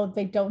 although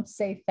they don't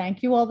say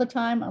thank you all the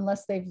time,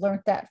 unless they've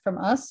learned that from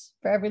us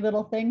for every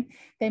little thing.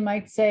 They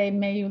might say,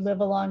 may you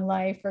live a long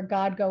life, or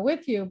God go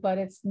with you, but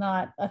it's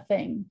not a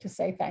thing to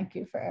say thank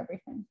you for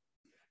everything.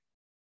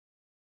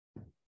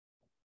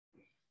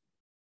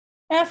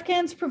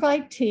 Afghans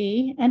provide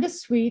tea and a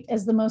sweet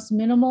as the most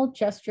minimal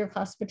gesture of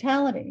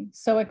hospitality.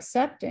 So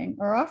accepting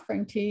or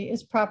offering tea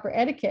is proper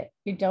etiquette.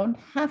 You don't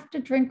have to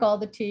drink all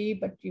the tea,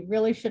 but you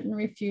really shouldn't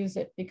refuse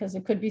it because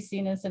it could be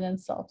seen as an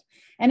insult.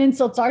 And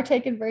insults are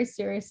taken very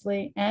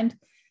seriously. And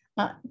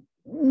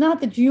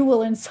not that you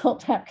will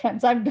insult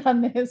Afghans, I've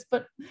done this,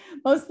 but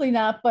mostly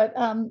not. But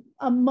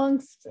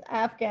amongst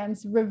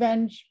Afghans,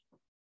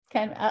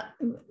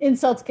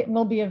 insults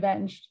will be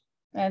avenged.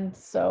 And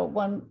so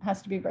one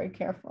has to be very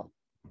careful.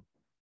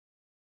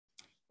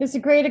 There's a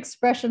great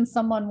expression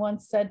someone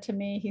once said to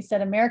me. He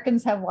said,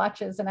 Americans have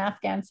watches and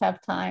Afghans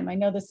have time. I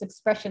know this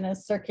expression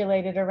has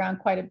circulated around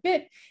quite a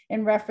bit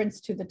in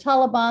reference to the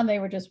Taliban. They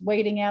were just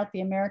waiting out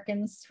the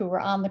Americans who were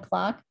on the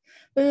clock.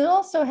 But it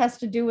also has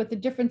to do with the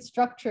different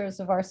structures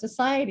of our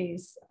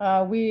societies.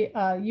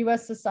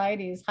 US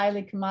society is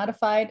highly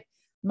commodified,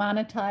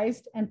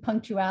 monetized, and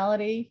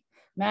punctuality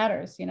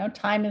matters.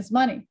 Time is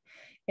money.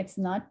 It's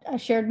not a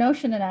shared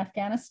notion in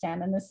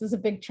Afghanistan, and this is a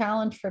big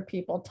challenge for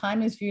people.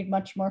 Time is viewed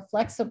much more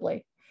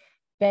flexibly.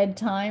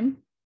 Bedtime,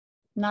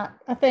 not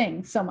a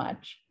thing so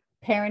much.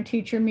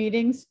 Parent-teacher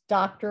meetings,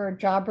 doctor or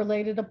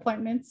job-related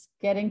appointments,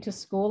 getting to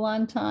school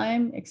on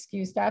time,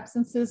 excused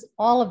absences,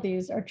 all of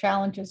these are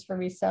challenges for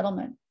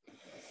resettlement.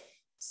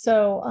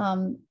 So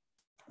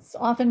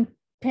often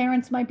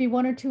parents might be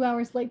 1 or 2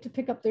 hours late to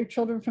pick up their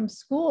children from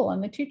school,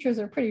 and the teachers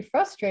are pretty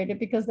frustrated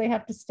because they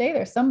have to stay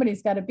there.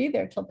 Somebody's got to be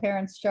there till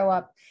parents show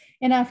up.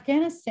 In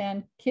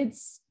Afghanistan,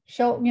 kids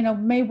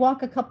may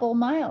walk a couple of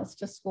miles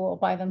to school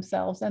by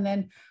themselves and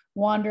then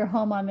wander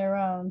home on their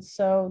own.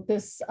 So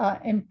this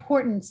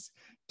importance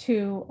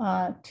to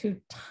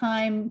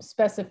time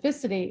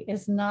specificity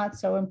is not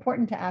so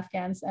important to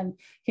Afghans and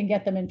can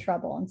get them in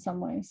trouble in some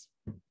ways.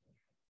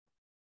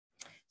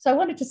 So I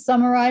wanted to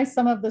summarize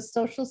some of the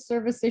social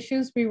service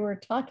issues we were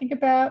talking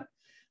about.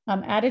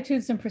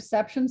 Attitudes and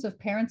perceptions of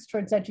parents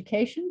towards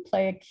education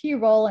play a key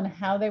role in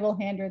how they will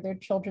handle their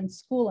children's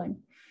schooling.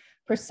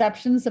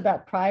 perceptions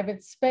about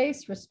private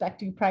space,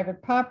 respecting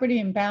private property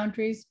and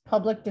boundaries,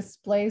 public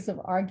displays of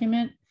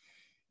argument,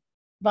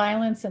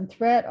 violence and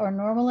threat are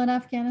normal in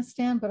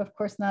Afghanistan, but of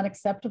course not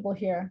acceptable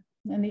here.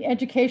 And the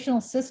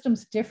educational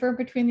systems differ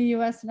between the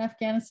US and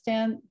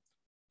Afghanistan.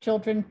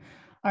 Children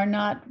are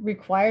not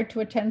required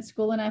to attend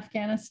school in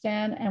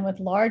Afghanistan, and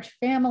with large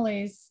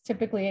families,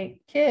 typically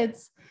 8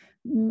 kids,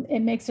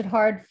 it makes it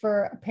hard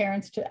for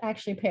parents to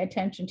actually pay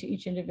attention to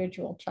each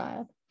individual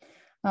child.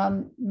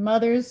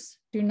 Mothers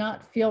do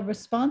not feel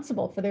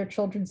responsible for their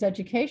children's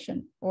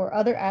education or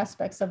other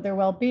aspects of their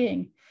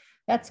well-being.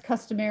 That's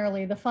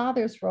customarily the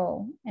father's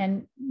role,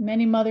 and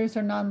many mothers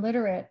are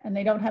non-literate and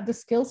they don't have the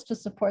skills to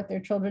support their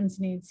children's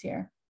needs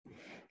here.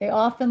 They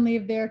often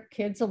leave their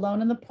kids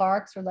alone in the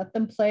parks or let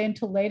them play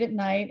until late at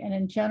night, and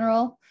in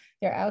general,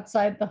 they're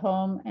outside the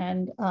home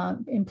and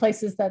in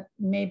places that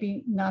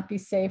maybe not be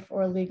safe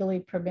or legally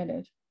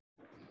permitted.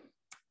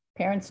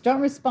 Parents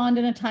don't respond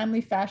in a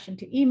timely fashion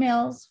to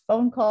emails,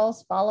 phone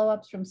calls,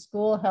 follow-ups from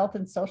school, health,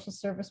 and social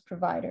service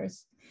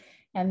providers.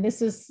 And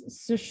this is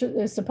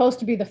supposed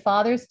to be the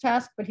father's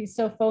task, but he's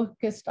so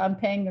focused on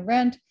paying the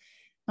rent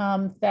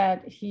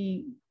that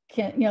he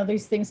can't,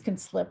 these things can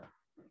slip.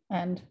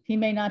 And he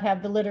may not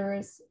have the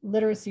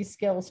literacy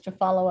skills to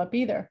follow up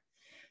either.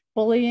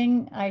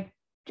 Bullying,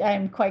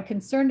 I'm quite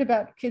concerned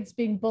about kids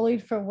being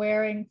bullied for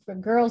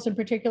girls in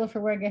particular, for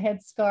wearing a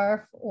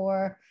headscarf,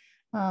 or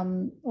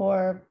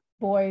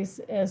boys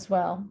as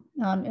well.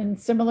 And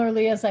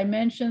similarly, as I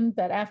mentioned,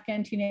 that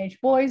Afghan teenage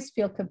boys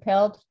feel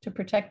compelled to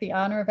protect the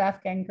honor of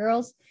Afghan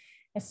girls,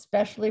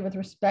 especially with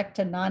respect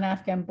to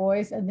non-Afghan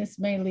boys, and this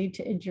may lead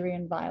to injury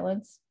and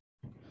violence.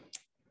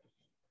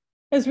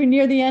 As we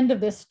near the end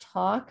of this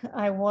talk,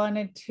 I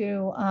wanted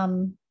to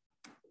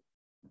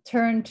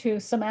turn to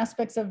some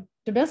aspects of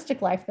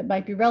domestic life that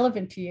might be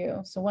relevant to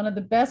you. So one of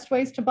the best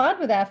ways to bond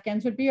with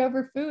Afghans would be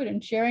over food,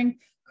 and sharing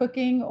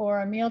cooking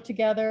or a meal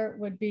together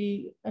would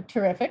be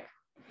terrific.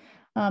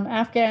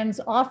 Afghans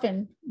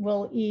often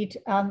will eat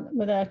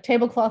with a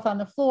tablecloth on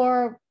the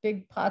floor,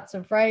 big pots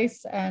of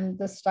rice, and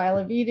the style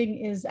of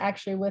eating is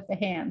actually with the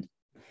hand.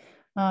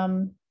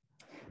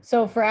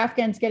 So for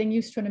Afghans, getting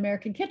used to an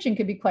American kitchen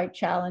could be quite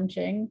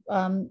challenging.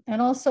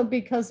 And also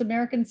because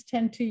Americans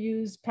tend to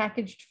use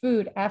packaged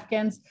food.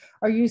 Afghans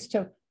are used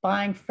to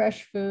buying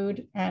fresh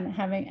food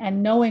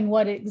and knowing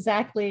what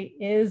exactly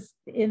is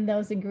in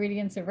those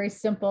ingredients are very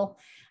simple.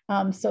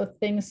 So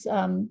things,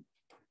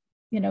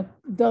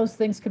 those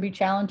things could be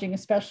challenging,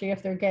 especially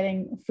if they're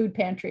getting food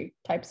pantry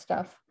type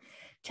stuff.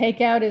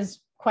 Takeout is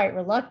quite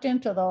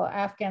reluctant, although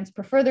Afghans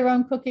prefer their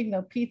own cooking,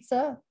 though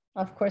pizza,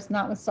 of course,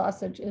 not with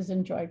sausage, is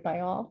enjoyed by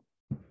all.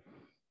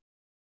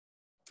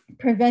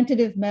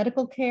 Preventative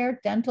medical care,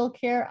 dental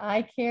care,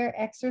 eye care,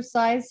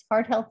 exercise,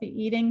 heart healthy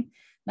eating,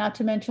 not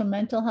to mention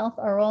mental health,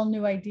 are all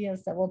new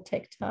ideas that will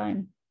take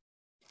time.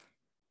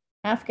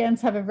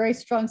 Afghans have a very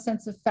strong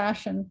sense of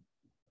fashion,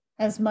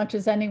 as much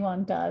as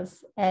anyone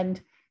does,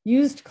 and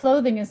used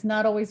clothing is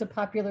not always a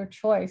popular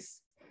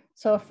choice.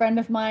 So a friend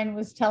of mine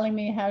was telling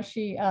me how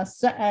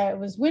it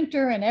was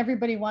winter and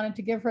everybody wanted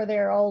to give her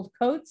their old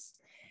coats.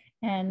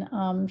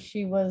 And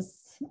she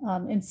was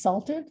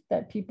insulted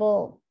that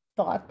people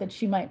thought that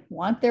she might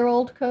want their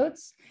old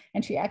coats.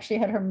 And she actually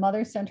had her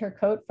mother send her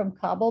coat from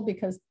Kabul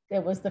because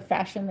it was the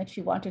fashion that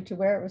she wanted to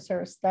wear. It was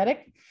her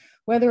aesthetic.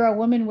 Whether a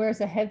woman wears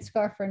a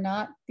headscarf or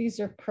not, these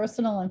are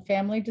personal and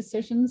family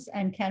decisions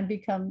and can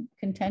become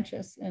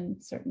contentious in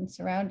certain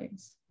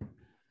surroundings.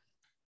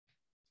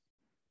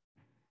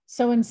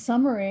 So in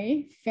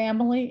summary,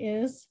 family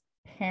is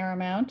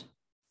paramount.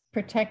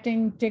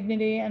 Protecting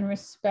dignity and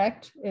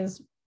respect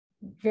is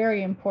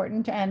very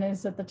important and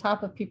is at the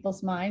top of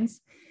people's minds.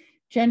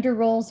 Gender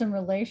roles and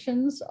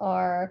relations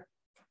are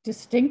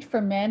distinct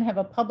from men, have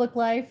a public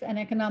life and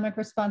economic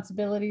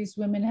responsibilities.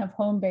 Women have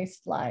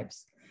home-based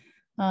lives.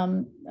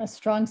 A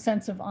strong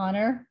sense of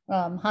honor,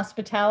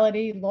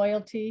 hospitality,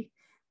 loyalty,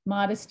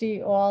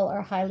 modesty, all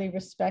are highly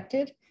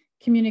respected.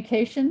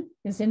 Communication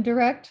is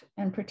indirect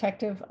and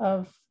protective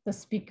of the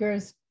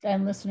speaker's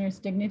and listeners'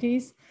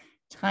 dignities.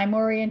 Time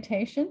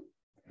orientation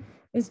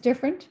is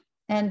different.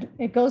 And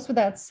it goes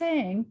without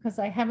saying, because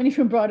I haven't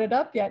even brought it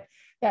up yet,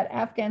 that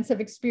Afghans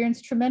have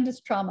experienced tremendous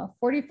trauma,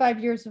 45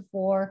 years of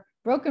war,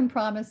 broken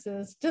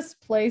promises,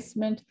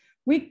 displacement,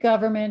 weak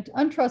government,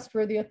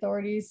 untrustworthy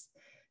authorities.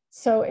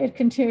 So it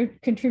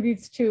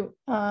contributes to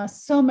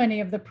so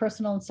many of the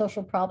personal and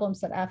social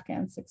problems that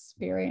Afghans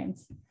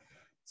experience.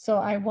 So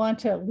I want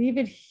to leave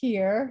it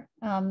here.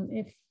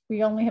 If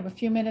we only have a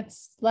few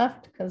minutes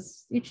left,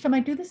 because each time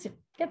I do this, it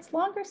gets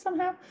longer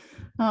somehow.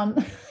 I'm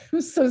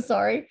so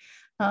sorry.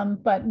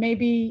 But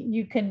maybe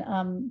you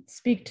can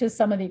speak to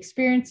some of the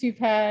experience you've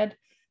had,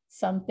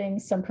 some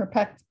things,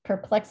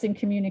 perplexing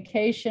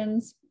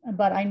communications.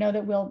 But I know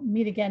that we'll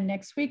meet again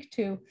next week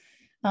so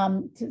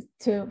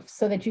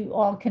that you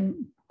all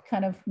can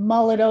kind of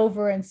mull it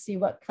over and see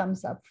what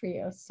comes up for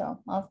you. So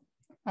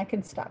I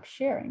can stop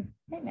sharing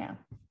right now.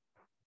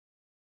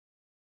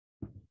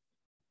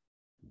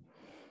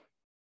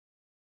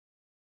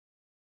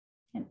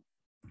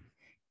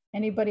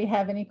 Anybody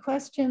have any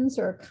questions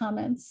or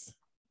comments?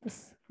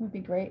 This would be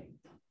great.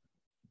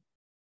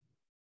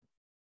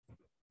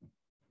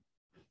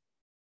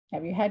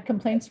 Have you had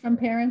complaints from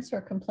parents or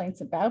complaints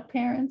about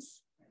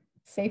parents?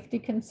 Safety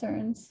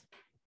concerns?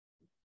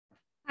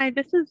 Hi,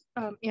 this is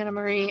Anna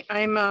Marie.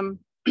 I'm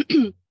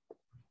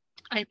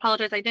I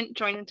apologize, I didn't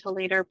join until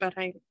later, but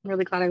I'm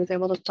really glad I was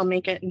able to still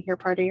make it and hear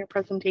part of your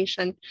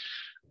presentation.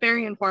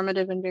 Very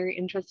informative and very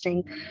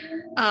interesting.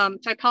 So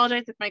I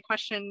apologize if my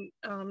question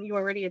you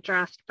already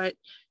addressed, but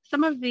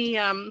some of the,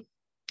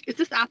 is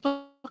this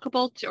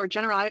applicable to or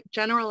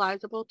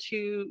generalizable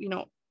to, you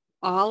know,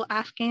 all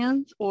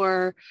Afghans,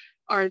 or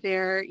are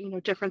there, you know,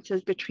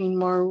 differences between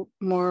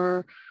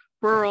more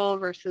rural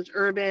versus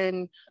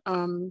urban,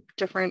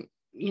 different,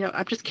 you know,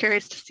 I'm just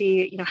curious to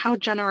see, you know, how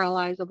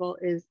generalizable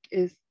is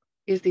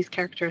these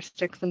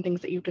characteristics and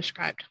things that you've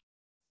described.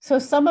 So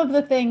some of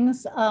the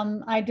things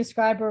I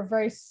describe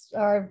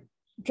are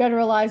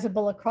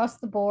generalizable across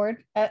the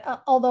board,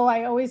 although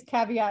I always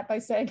caveat by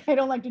saying I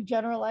don't like to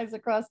generalize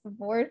across the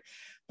board,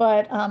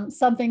 but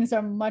some things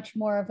are much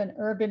more of an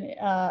urban,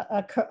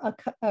 a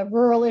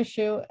rural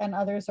issue, and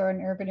others are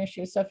an urban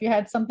issue. So if you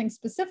had something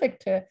specific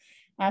to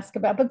ask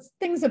about, but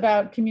things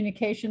about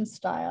communication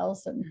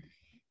styles and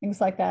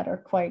things like that are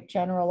quite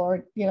general,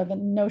 or, you know, the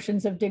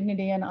notions of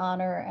dignity and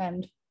honor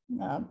and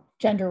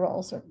gender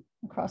roles are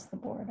across the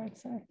board, I'd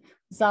say.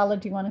 Zala,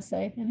 do you want to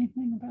say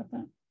anything about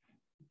that?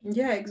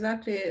 Yeah,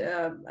 exactly.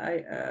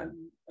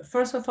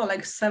 First of all,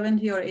 like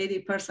 70 or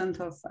 80%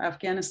 of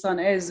Afghanistan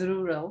is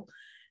rural.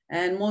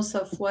 And most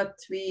of what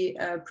we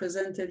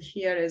presented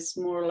here is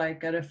more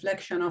like a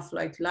reflection of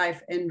like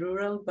life in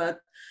rural, but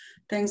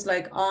things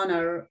like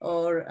honor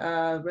or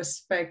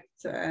respect,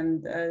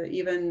 and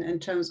even in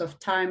terms of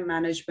time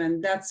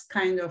management, that's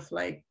kind of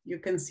like you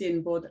can see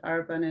in both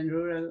urban and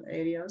rural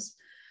areas.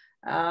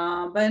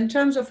 But in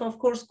terms of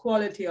course,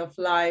 quality of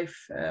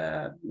life,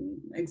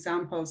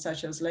 examples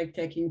such as like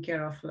taking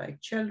care of like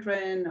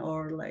children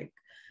or like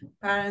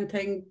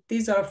parenting,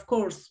 these are of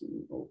course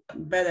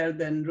better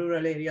than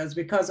rural areas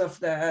because of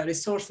the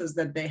resources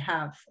that they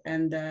have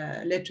and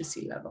the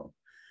literacy level.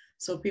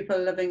 So people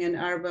living in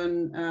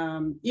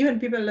urban,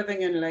 even people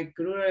living in like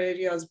rural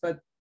areas, but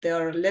they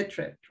are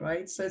literate,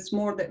 right? So it's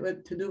more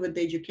that to do with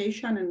the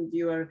education and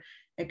your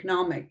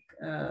economic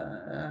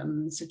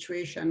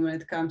situation when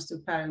it comes to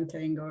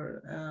parenting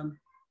or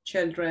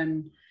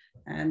children,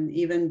 and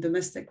even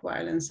domestic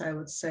violence, I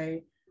would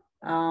say.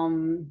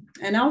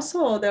 And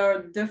also there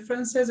are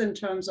differences in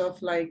terms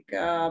of like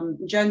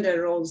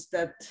gender roles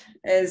that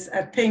is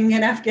a thing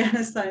in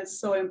Afghanistan. It's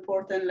so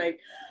important,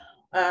 like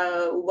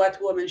what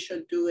women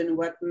should do and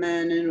what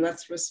men and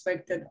what's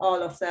respected,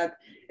 all of that.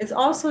 It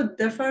also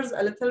differs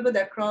a little bit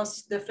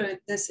across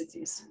different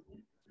ethnicities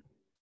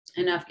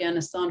in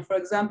Afghanistan. For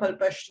example,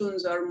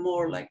 Pashtuns are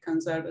more like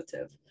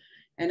conservative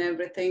and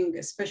everything,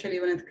 especially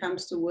when it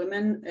comes to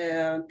women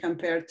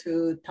compared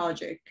to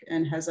Tajik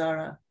and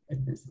Hazara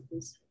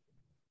ethnicities.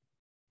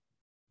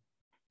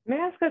 May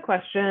I ask a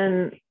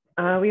question?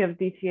 We have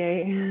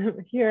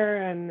DTA here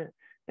and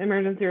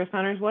emergency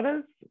responders.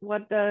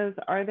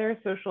 Are there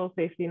social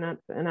safety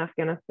nets in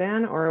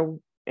Afghanistan, or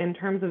in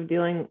terms of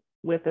dealing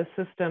with a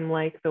system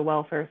like the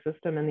welfare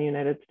system in the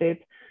United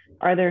States,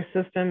 are there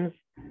systems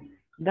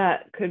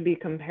that could be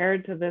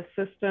compared to this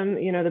system,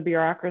 you know, the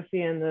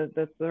bureaucracy and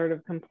the sort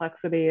of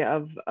complexity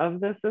of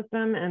the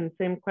system? And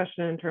same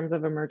question in terms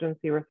of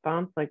emergency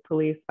response, like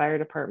police, fire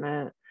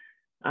department.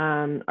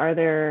 Are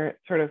there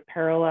sort of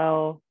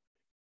parallel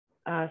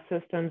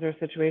systems or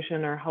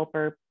situation or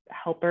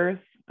helpers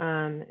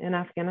in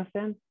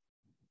Afghanistan?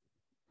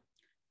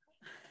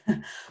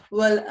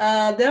 Well,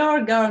 there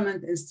are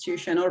government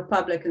institutions or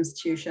public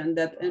institutions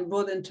that, in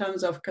both in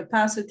terms of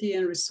capacity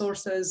and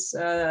resources,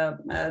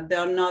 they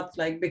are not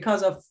like,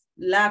 because of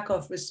lack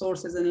of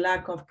resources and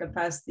lack of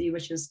capacity,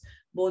 which is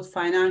both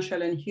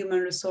financial and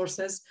human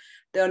resources,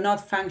 they are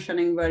not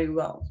functioning very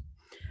well.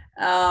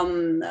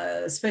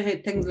 Especially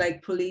things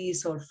like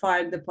police or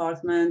fire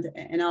department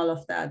and all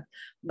of that.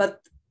 But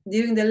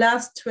during the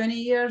last 20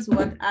 years,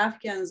 what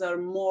Afghans are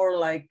more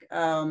like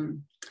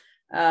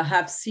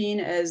have seen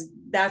as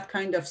that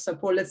kind of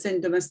support, let's say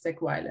in domestic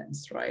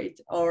violence, right?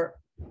 Or,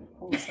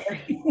 oh,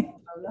 sorry.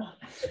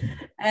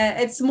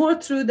 It's more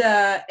through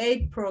the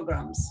aid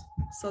programs.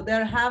 So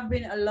there have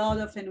been a lot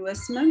of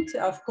investment,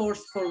 of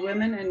course, for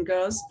women and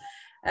girls,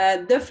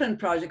 different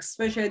projects,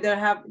 especially there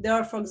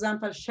are, for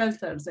example,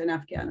 shelters in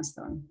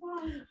Afghanistan,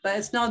 but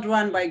it's not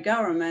run by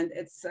government,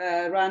 it's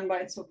run by,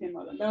 it's okay,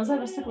 Maula.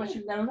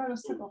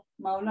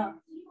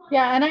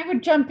 Yeah, and I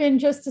would jump in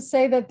just to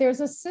say that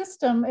there's a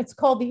system, it's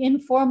called the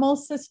informal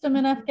system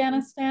in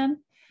Afghanistan,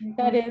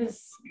 that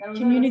is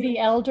community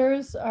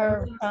elders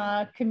or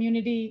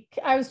community,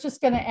 I was just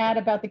going to add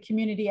about the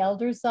community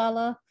elders,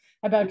 Zala,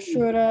 about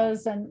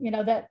shuras, and you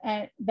know that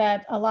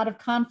a lot of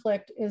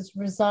conflict is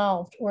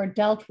resolved or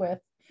dealt with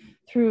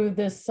through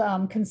this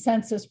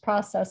consensus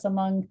process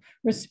among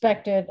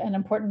respected and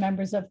important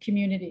members of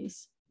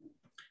communities.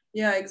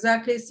 Yeah,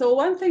 exactly. So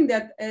one thing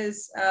that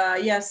is,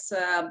 yes,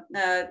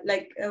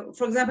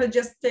 for example,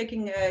 just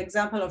taking an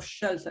example of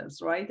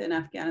shelters, right, in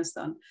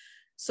Afghanistan.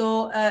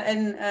 So,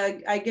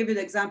 I give you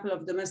the example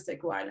of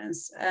domestic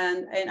violence.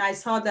 And I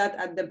saw that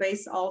at the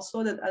base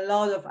also, that a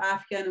lot of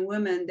Afghan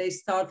women, they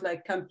start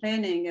like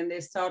complaining and they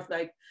start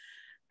like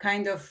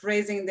kind of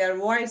raising their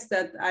voice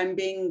that I'm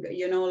being,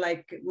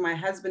 like my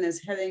husband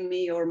is hitting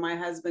me, or my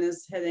husband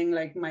is hitting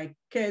like my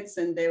kids.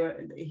 And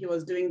he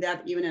was doing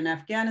that even in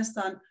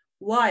Afghanistan.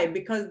 Why?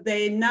 Because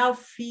they now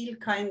feel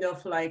kind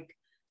of like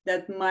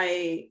that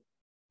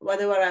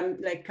whatever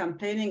I'm like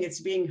complaining, it's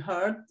being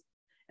heard,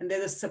 and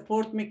there's a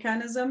support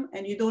mechanism,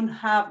 and you don't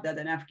have that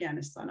in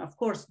Afghanistan. Of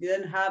course, you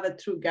didn't have it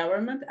through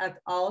government at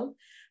all,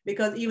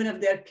 because even if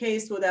their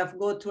case would have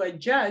gone to a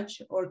judge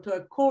or to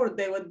a court,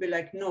 they would be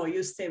like, no,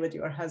 you stay with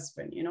your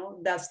husband,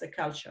 that's the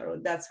culture, or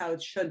that's how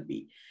it should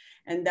be.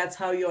 And that's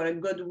how you're a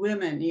good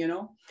woman,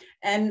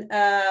 and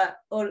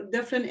or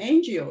different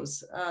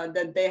NGOs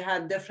that they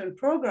had different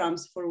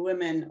programs for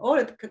women, or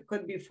it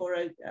could be for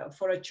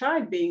a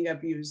child being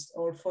abused,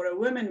 or for a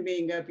woman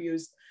being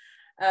abused.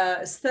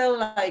 Still,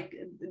 like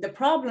the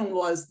problem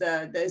was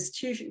the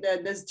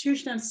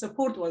institutional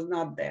support was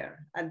not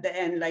there at the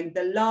end. Like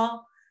the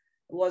law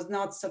was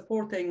not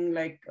supporting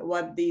like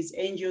what these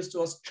NGOs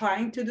was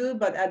trying to do,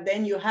 but at the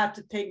end you have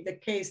to take the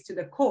case to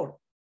the court.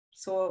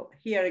 So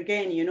here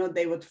again,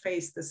 they would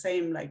face the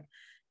same like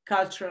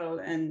cultural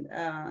and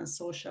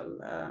social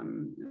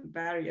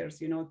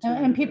barriers,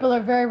 and people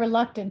are very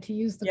reluctant to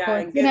use the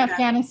courts in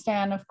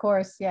Afghanistan, of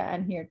course,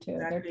 and here too.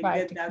 Exactly, they're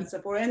trying to that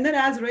support. And then,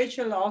 as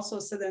Rachel also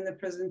said in the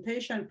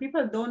presentation,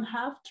 people don't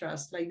have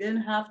trust. Like they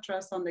didn't have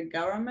trust on the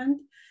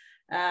government,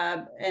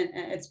 and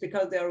it's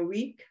because they're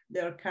weak,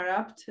 they're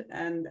corrupt,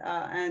 and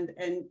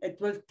it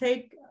will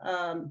take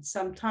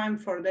some time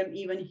for them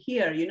even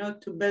here,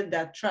 to build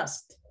that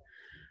trust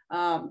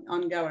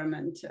on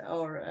government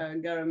or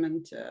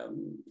government,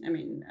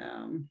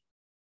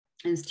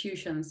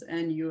 institutions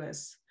and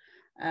US.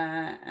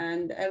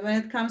 And when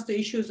it comes to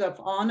issues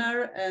of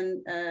honor,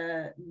 and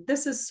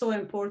this is so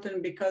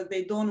important because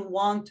they don't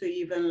want to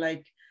even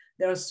like,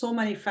 there are so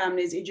many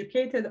families,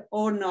 educated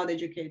or not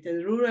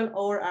educated, rural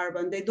or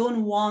urban, they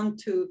don't want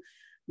to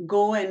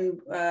go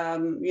and,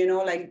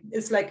 like,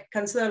 it's like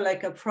considered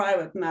like a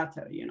private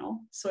matter,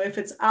 So if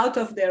it's out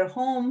of their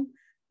home,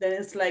 then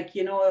it's like,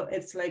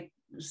 it's like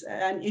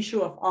an issue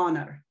of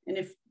honor. And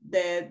if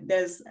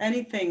there's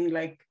anything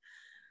like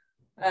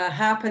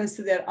happens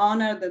to their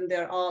honor, then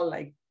they're all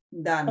like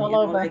done.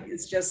 Like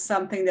it's just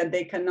something that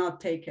they cannot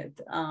take it.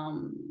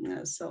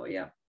 So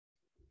yeah.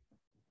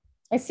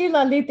 I see,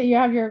 Lalita, you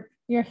have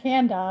your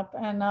hand up,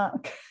 and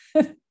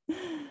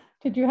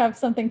did you have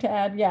something to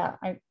add? Yeah.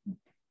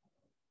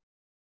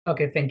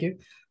 Okay, thank you.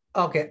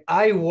 Okay,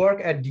 I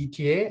work at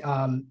DTA,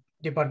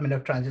 Department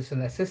of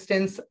Transition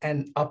Assistance,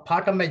 and a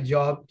part of my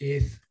job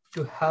is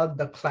to help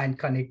the client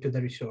connect to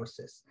the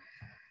resources.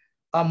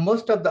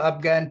 Most of the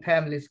Afghan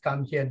families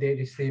come here,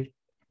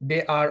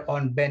 they are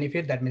on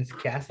benefit, that means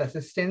cash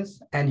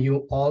assistance. And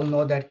you all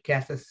know that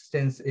cash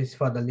assistance is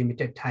for the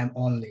limited time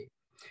only.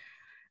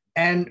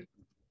 And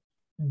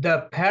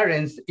the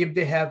parents, if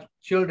they have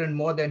children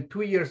more than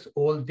 2 years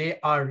old, they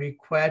are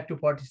required to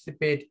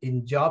participate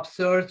in job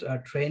search or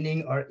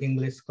training or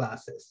English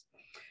classes.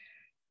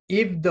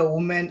 If the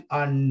women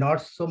are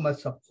not so much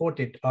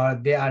supported, or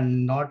they are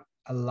not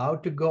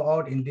allowed to go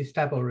out in this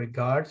type of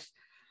regards,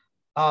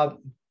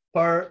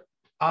 per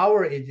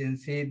our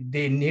agency,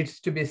 they needs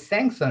to be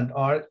sanctioned,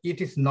 or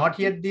it is not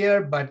yet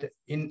there, but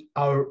in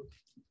our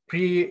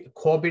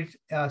pre-COVID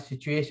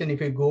situation,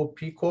 if you go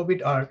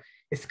pre-COVID or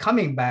it's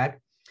coming back,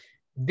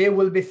 they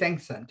will be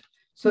sanctioned.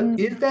 So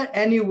is there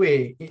any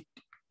way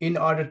in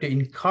order to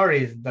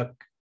encourage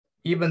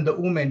even the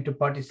women to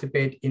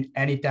participate in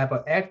any type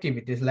of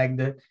activities like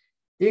the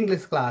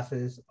English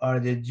classes or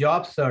the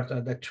job search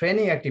or the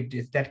training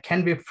activities that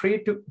can be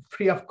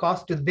free of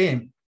cost to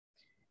them,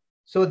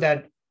 so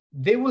that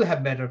they will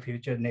have better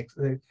future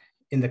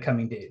in the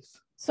coming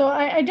days? So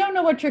I don't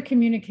know what your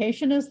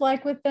communication is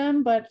like with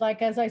them, but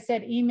like, as I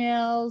said,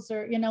 emails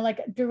or, like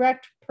a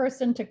direct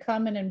person to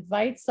come and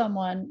invite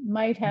someone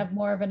might have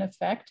more of an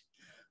effect.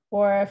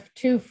 Or if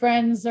two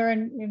friends are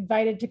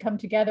invited to come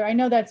together, I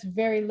know that's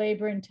very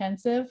labor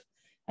intensive,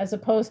 as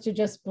opposed to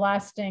just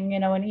blasting,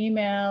 an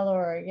email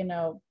or,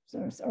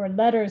 or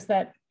letters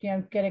that,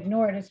 get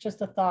ignored. It's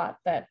just a thought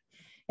that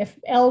if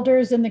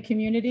elders in the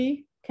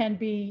community can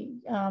be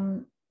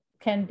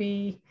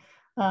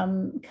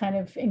kind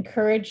of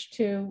encouraged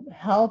to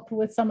help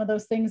with some of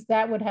those things,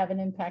 that would have an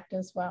impact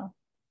as well.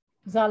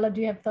 Zala, do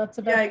you have thoughts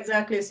about that? Yeah,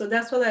 exactly. So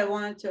that's what I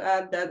wanted to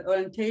add, that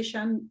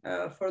orientation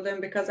for them,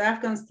 because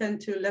Afghans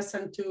tend to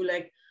listen to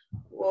like,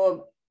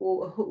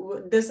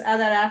 this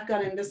other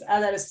Afghan in this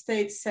other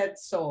state said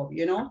so,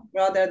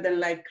 rather than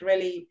like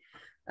really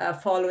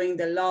following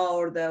the law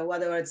or the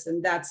whatever it's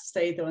in that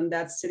state or in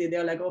that city.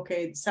 They're like,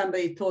 okay,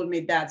 somebody told me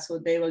that, so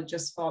they will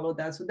just follow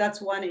that. So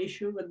that's one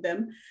issue with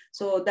them.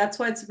 So that's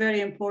why it's very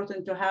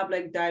important to have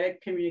like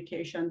direct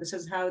communication. This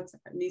is how it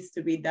needs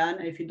to be done.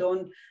 If you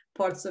don't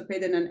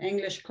participate in an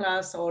English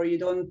class, or you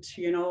don't,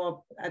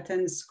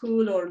 attend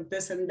school or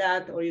this and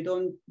that, or you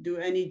don't do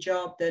any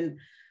job, then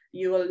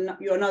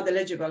you're not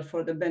eligible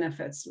for the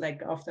benefits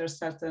like after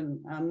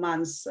certain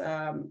months.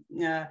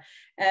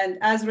 And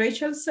as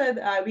Rachel said,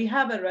 we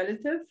have a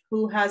relative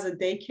who has a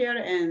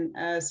daycare in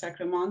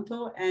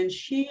Sacramento, and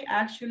she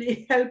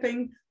actually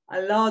helping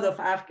a lot of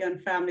Afghan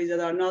families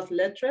that are not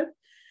literate.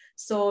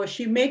 So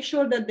she makes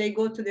sure that they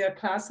go to their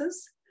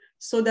classes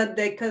so that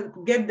they can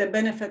get the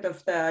benefit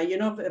of the,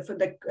 if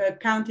the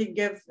county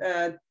give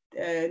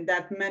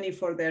that money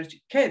for their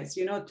kids,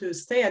 to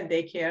stay at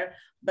daycare.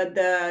 But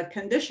the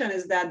condition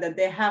is that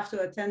they have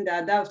to attend the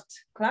adult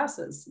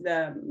classes,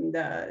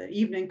 the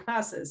evening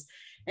classes.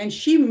 And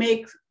she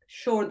makes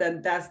sure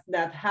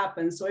that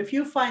happens. So if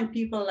you find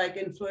people like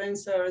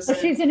influencers, so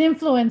she's an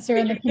influencer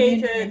in the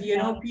community,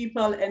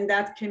 people in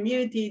that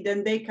community,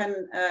 then they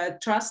can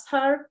trust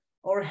her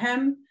or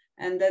him,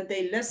 and that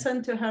they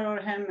listen to her or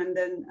him, and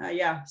then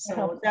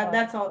so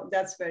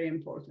that's very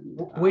important.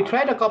 We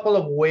tried a couple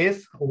of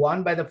ways,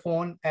 one by the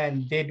phone,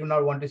 and they do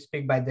not want to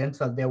speak by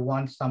themselves. They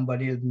want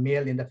somebody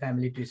male in the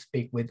family to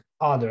speak with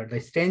the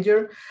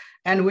stranger.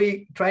 And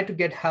we tried to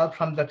get help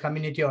from the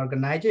community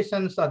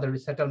organizations or the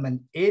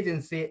resettlement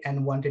agency,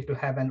 and wanted to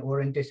have an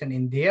orientation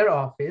in their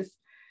office.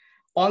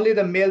 Only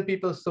the male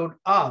people showed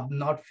up,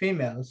 not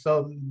female.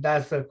 So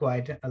that's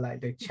quite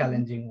a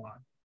challenging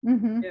one.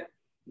 Mm-hmm.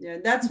 Yeah,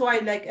 that's why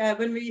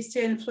when we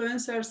say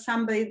influencer,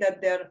 somebody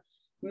that their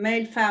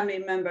male family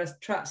members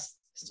trust.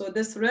 So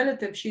this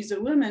relative, she's a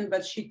woman,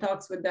 but she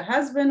talks with the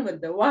husband, with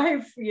the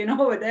wife,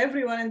 with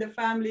everyone in the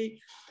family.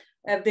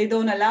 If they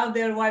don't allow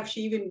their wife,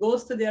 she even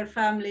goes to their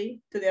family,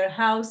 to their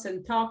house,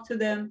 and talk to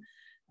them,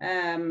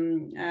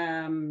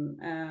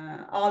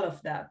 all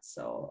of that.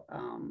 So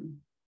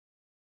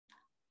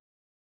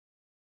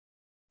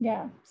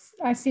yeah,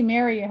 I see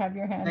Mary, you have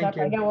your hand up.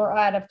 I know we're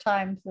out of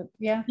time, but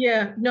yeah.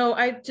 Yeah, no,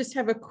 I just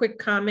have a quick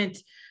comment.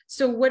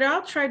 So what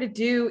I'll try to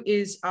do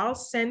is I'll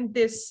send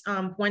this,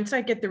 once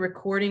I get the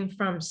recording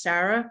from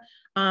Sarah,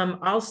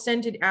 I'll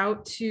send it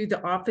out to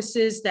the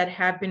offices that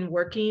have been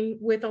working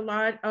with a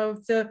lot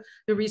of the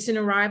recent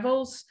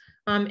arrivals.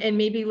 And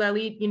maybe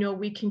Lalit,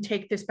 we can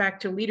take this back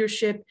to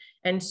leadership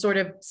and sort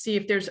of see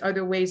if there's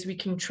other ways we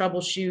can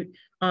troubleshoot,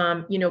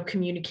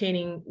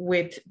 communicating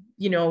with,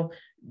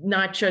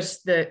 not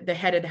just the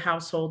head of the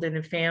household and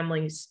the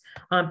families,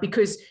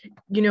 because,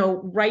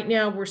 right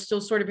now we're still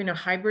sort of in a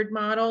hybrid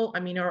model. I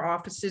mean, our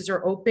offices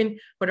are open,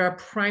 but our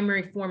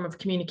primary form of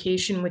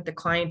communication with the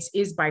clients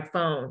is by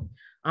phone.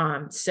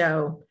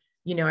 So,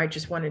 I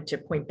just wanted to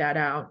point that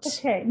out.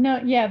 Okay,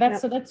 no, yeah,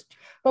 that's,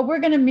 but we're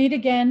going to meet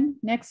again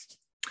next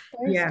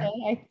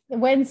Thursday,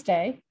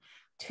 Wednesday,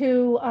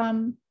 to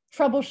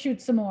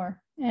troubleshoot some more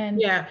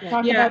and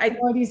talk about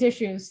more of these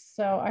issues.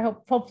 So I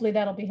hopefully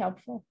that'll be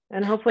helpful.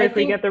 And hopefully if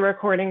we get the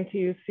recording to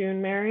you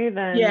soon, Mary,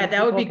 then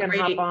that would be great.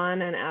 Hop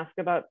on and ask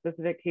about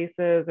specific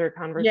cases or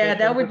conversations. Yeah,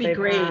 that would be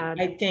great,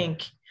 I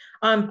think.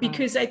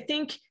 Because I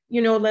think,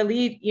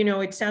 Lalit,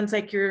 it sounds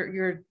like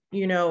you're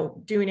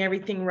doing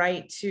everything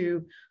right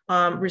to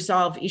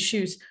resolve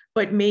issues,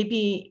 but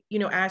maybe,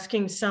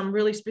 asking some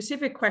really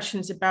specific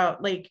questions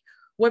about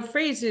what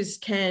phrases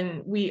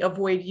can we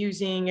avoid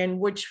using, and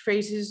which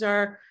phrases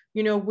are,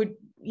 would,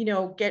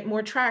 get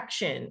more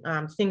traction,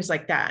 things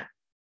like that.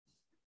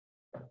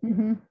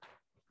 Mm-hmm.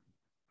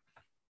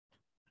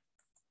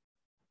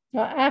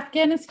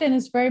 Afghanistan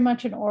is very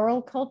much an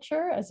oral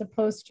culture as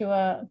opposed to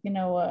a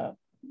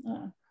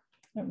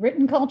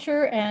written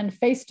culture, and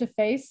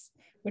face-to-face,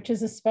 which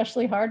is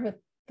especially hard with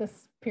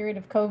this period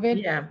of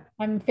COVID. Yeah.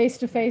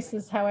 Face-to-face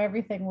is how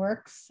everything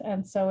works.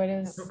 And so it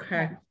is,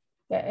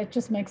 it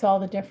just makes all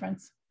the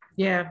difference.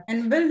 Yeah.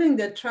 And building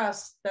the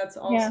trust, that's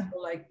also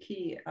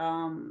key.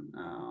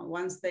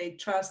 Once they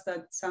trust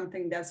that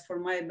something that's for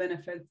my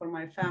benefit, for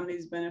my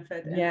family's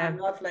benefit, and I'm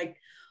not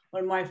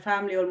or my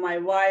family or my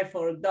wife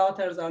or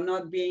daughters are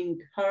not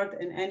being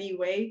hurt in any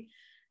way,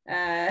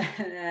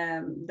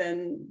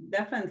 then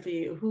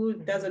definitely who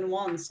doesn't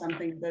want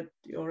something that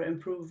or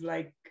improve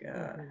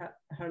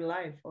her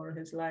life or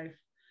his life.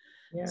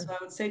 So I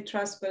would say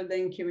trust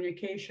building,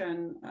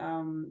 communication,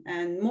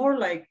 and more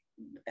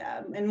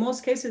in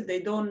most cases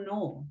they don't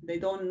know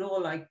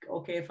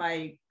okay, if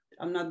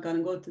I'm not going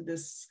to go to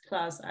this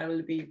class, I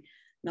will be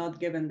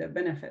not given the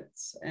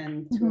benefits,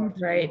 and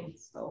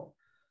so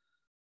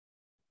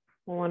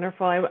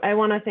wonderful. I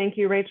want to thank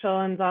you,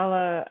 Rachel and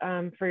Zala,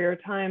 for your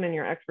time and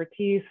your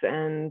expertise.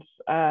 And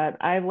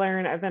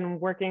I've been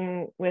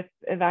working with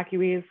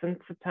evacuees since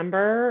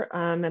September,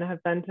 and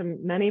have been to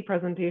many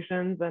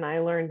presentations, and I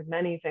learned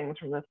many things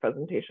from this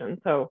presentation.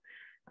 So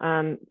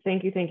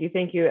thank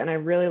you. And I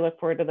really look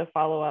forward to the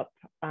follow-up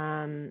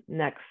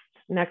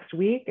next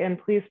week. And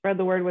please spread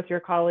the word with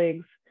your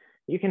colleagues,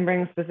 you can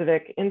bring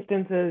specific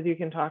instances. You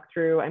can talk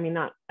through, I mean,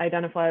 not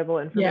identifiable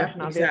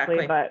information, obviously,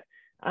 exactly.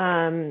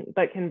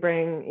 but can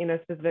bring, you know,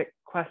 specific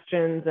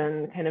questions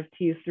and kind of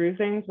tease through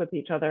things with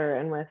each other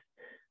and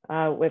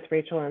with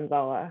Rachel and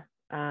Zala.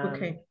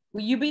 Okay.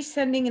 Will you be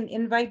sending an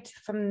invite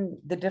from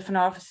the different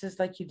offices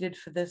like you did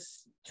for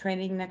this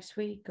training next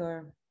week,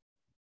 or?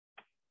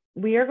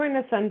 We are going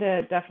to send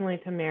it definitely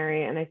to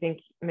Mary, and I think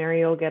Mary,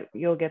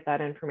 you'll get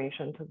that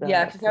information to the.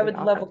 Yeah, because I would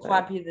love a offices.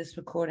 copy of this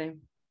recording.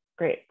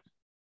 Great.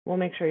 We'll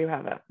make sure you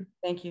have it.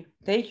 Thank you.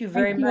 Thank you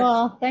very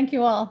much. Thank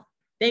you all.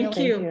 Thank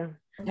you. Thank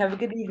you. Have a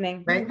good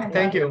evening.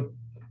 Thank you.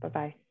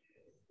 Bye-bye.